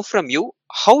like to know from you,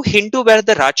 how Hindu were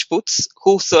the Rajputs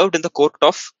who served in the court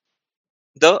of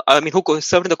the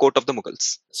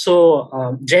Mughals? So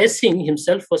Jai Singh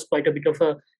himself was quite a bit of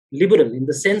a liberal, in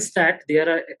the sense that there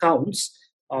are accounts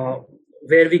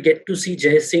where we get to see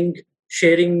Jai Singh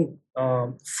sharing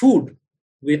food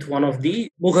with one of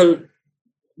the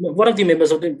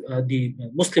members of the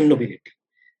Muslim nobility.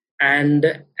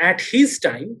 And at his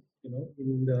time,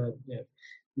 in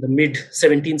the mid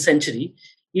 17th century,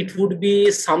 it would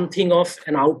be something of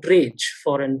an outrage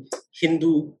for an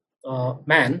Hindu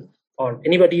man or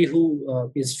anybody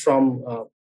who is from a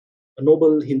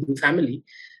noble Hindu family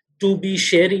to be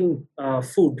sharing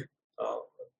food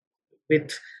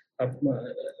with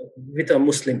a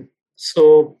Muslim.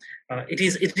 So it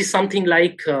is something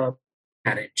like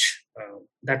marriage.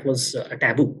 That was a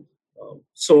taboo.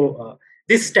 So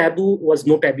this taboo was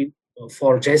no taboo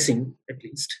for Jai Singh, at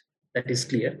least. That is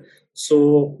clear.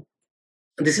 So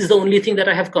this is the only thing that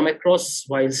I have come across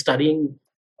while studying,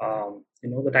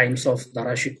 the times of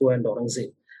Dara Shikoh and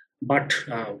Aurangzeb. But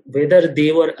whether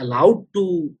they were allowed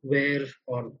to wear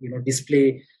or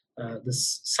display the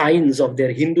signs of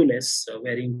their Hinduness,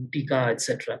 wearing tikka,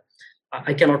 etc.,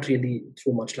 I cannot really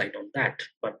throw much light on that.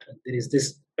 But there is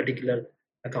this particular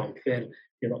account where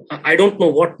I don't know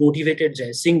what motivated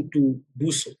Jai Singh to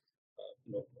do so.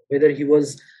 Whether he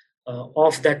was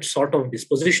of that sort of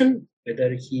disposition,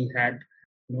 whether he had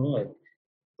a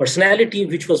personality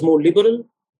which was more liberal,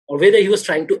 or whether he was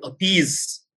trying to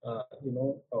appease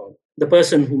the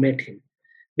person who met him,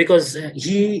 because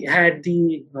he had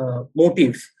the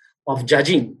motive of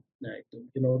judging,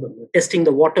 testing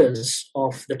the waters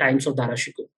of the times of Dara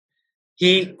Shikoh.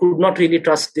 He could not really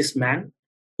trust this man,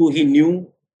 who he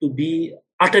knew to be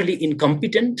utterly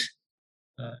incompetent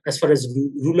as far as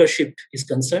rulership is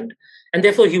concerned. And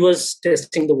therefore, he was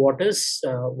testing the waters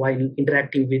while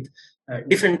interacting with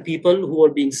different people who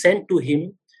were being sent to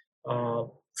him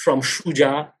from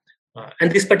Shuja.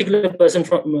 And this particular person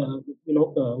from,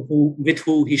 with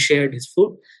who he shared his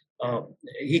food,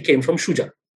 he came from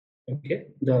Shuja,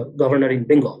 the governor in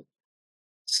Bengal.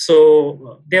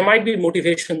 So there might be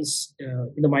motivations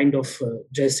in the mind of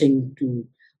Jai Singh to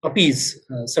appease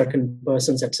certain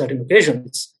persons at certain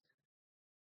occasions.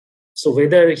 So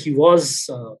whether he was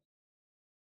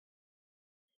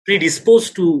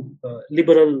predisposed to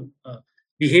liberal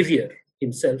behavior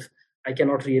himself, I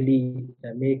cannot really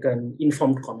make an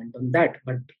informed comment on that.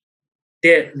 But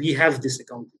there we have this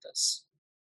account with us.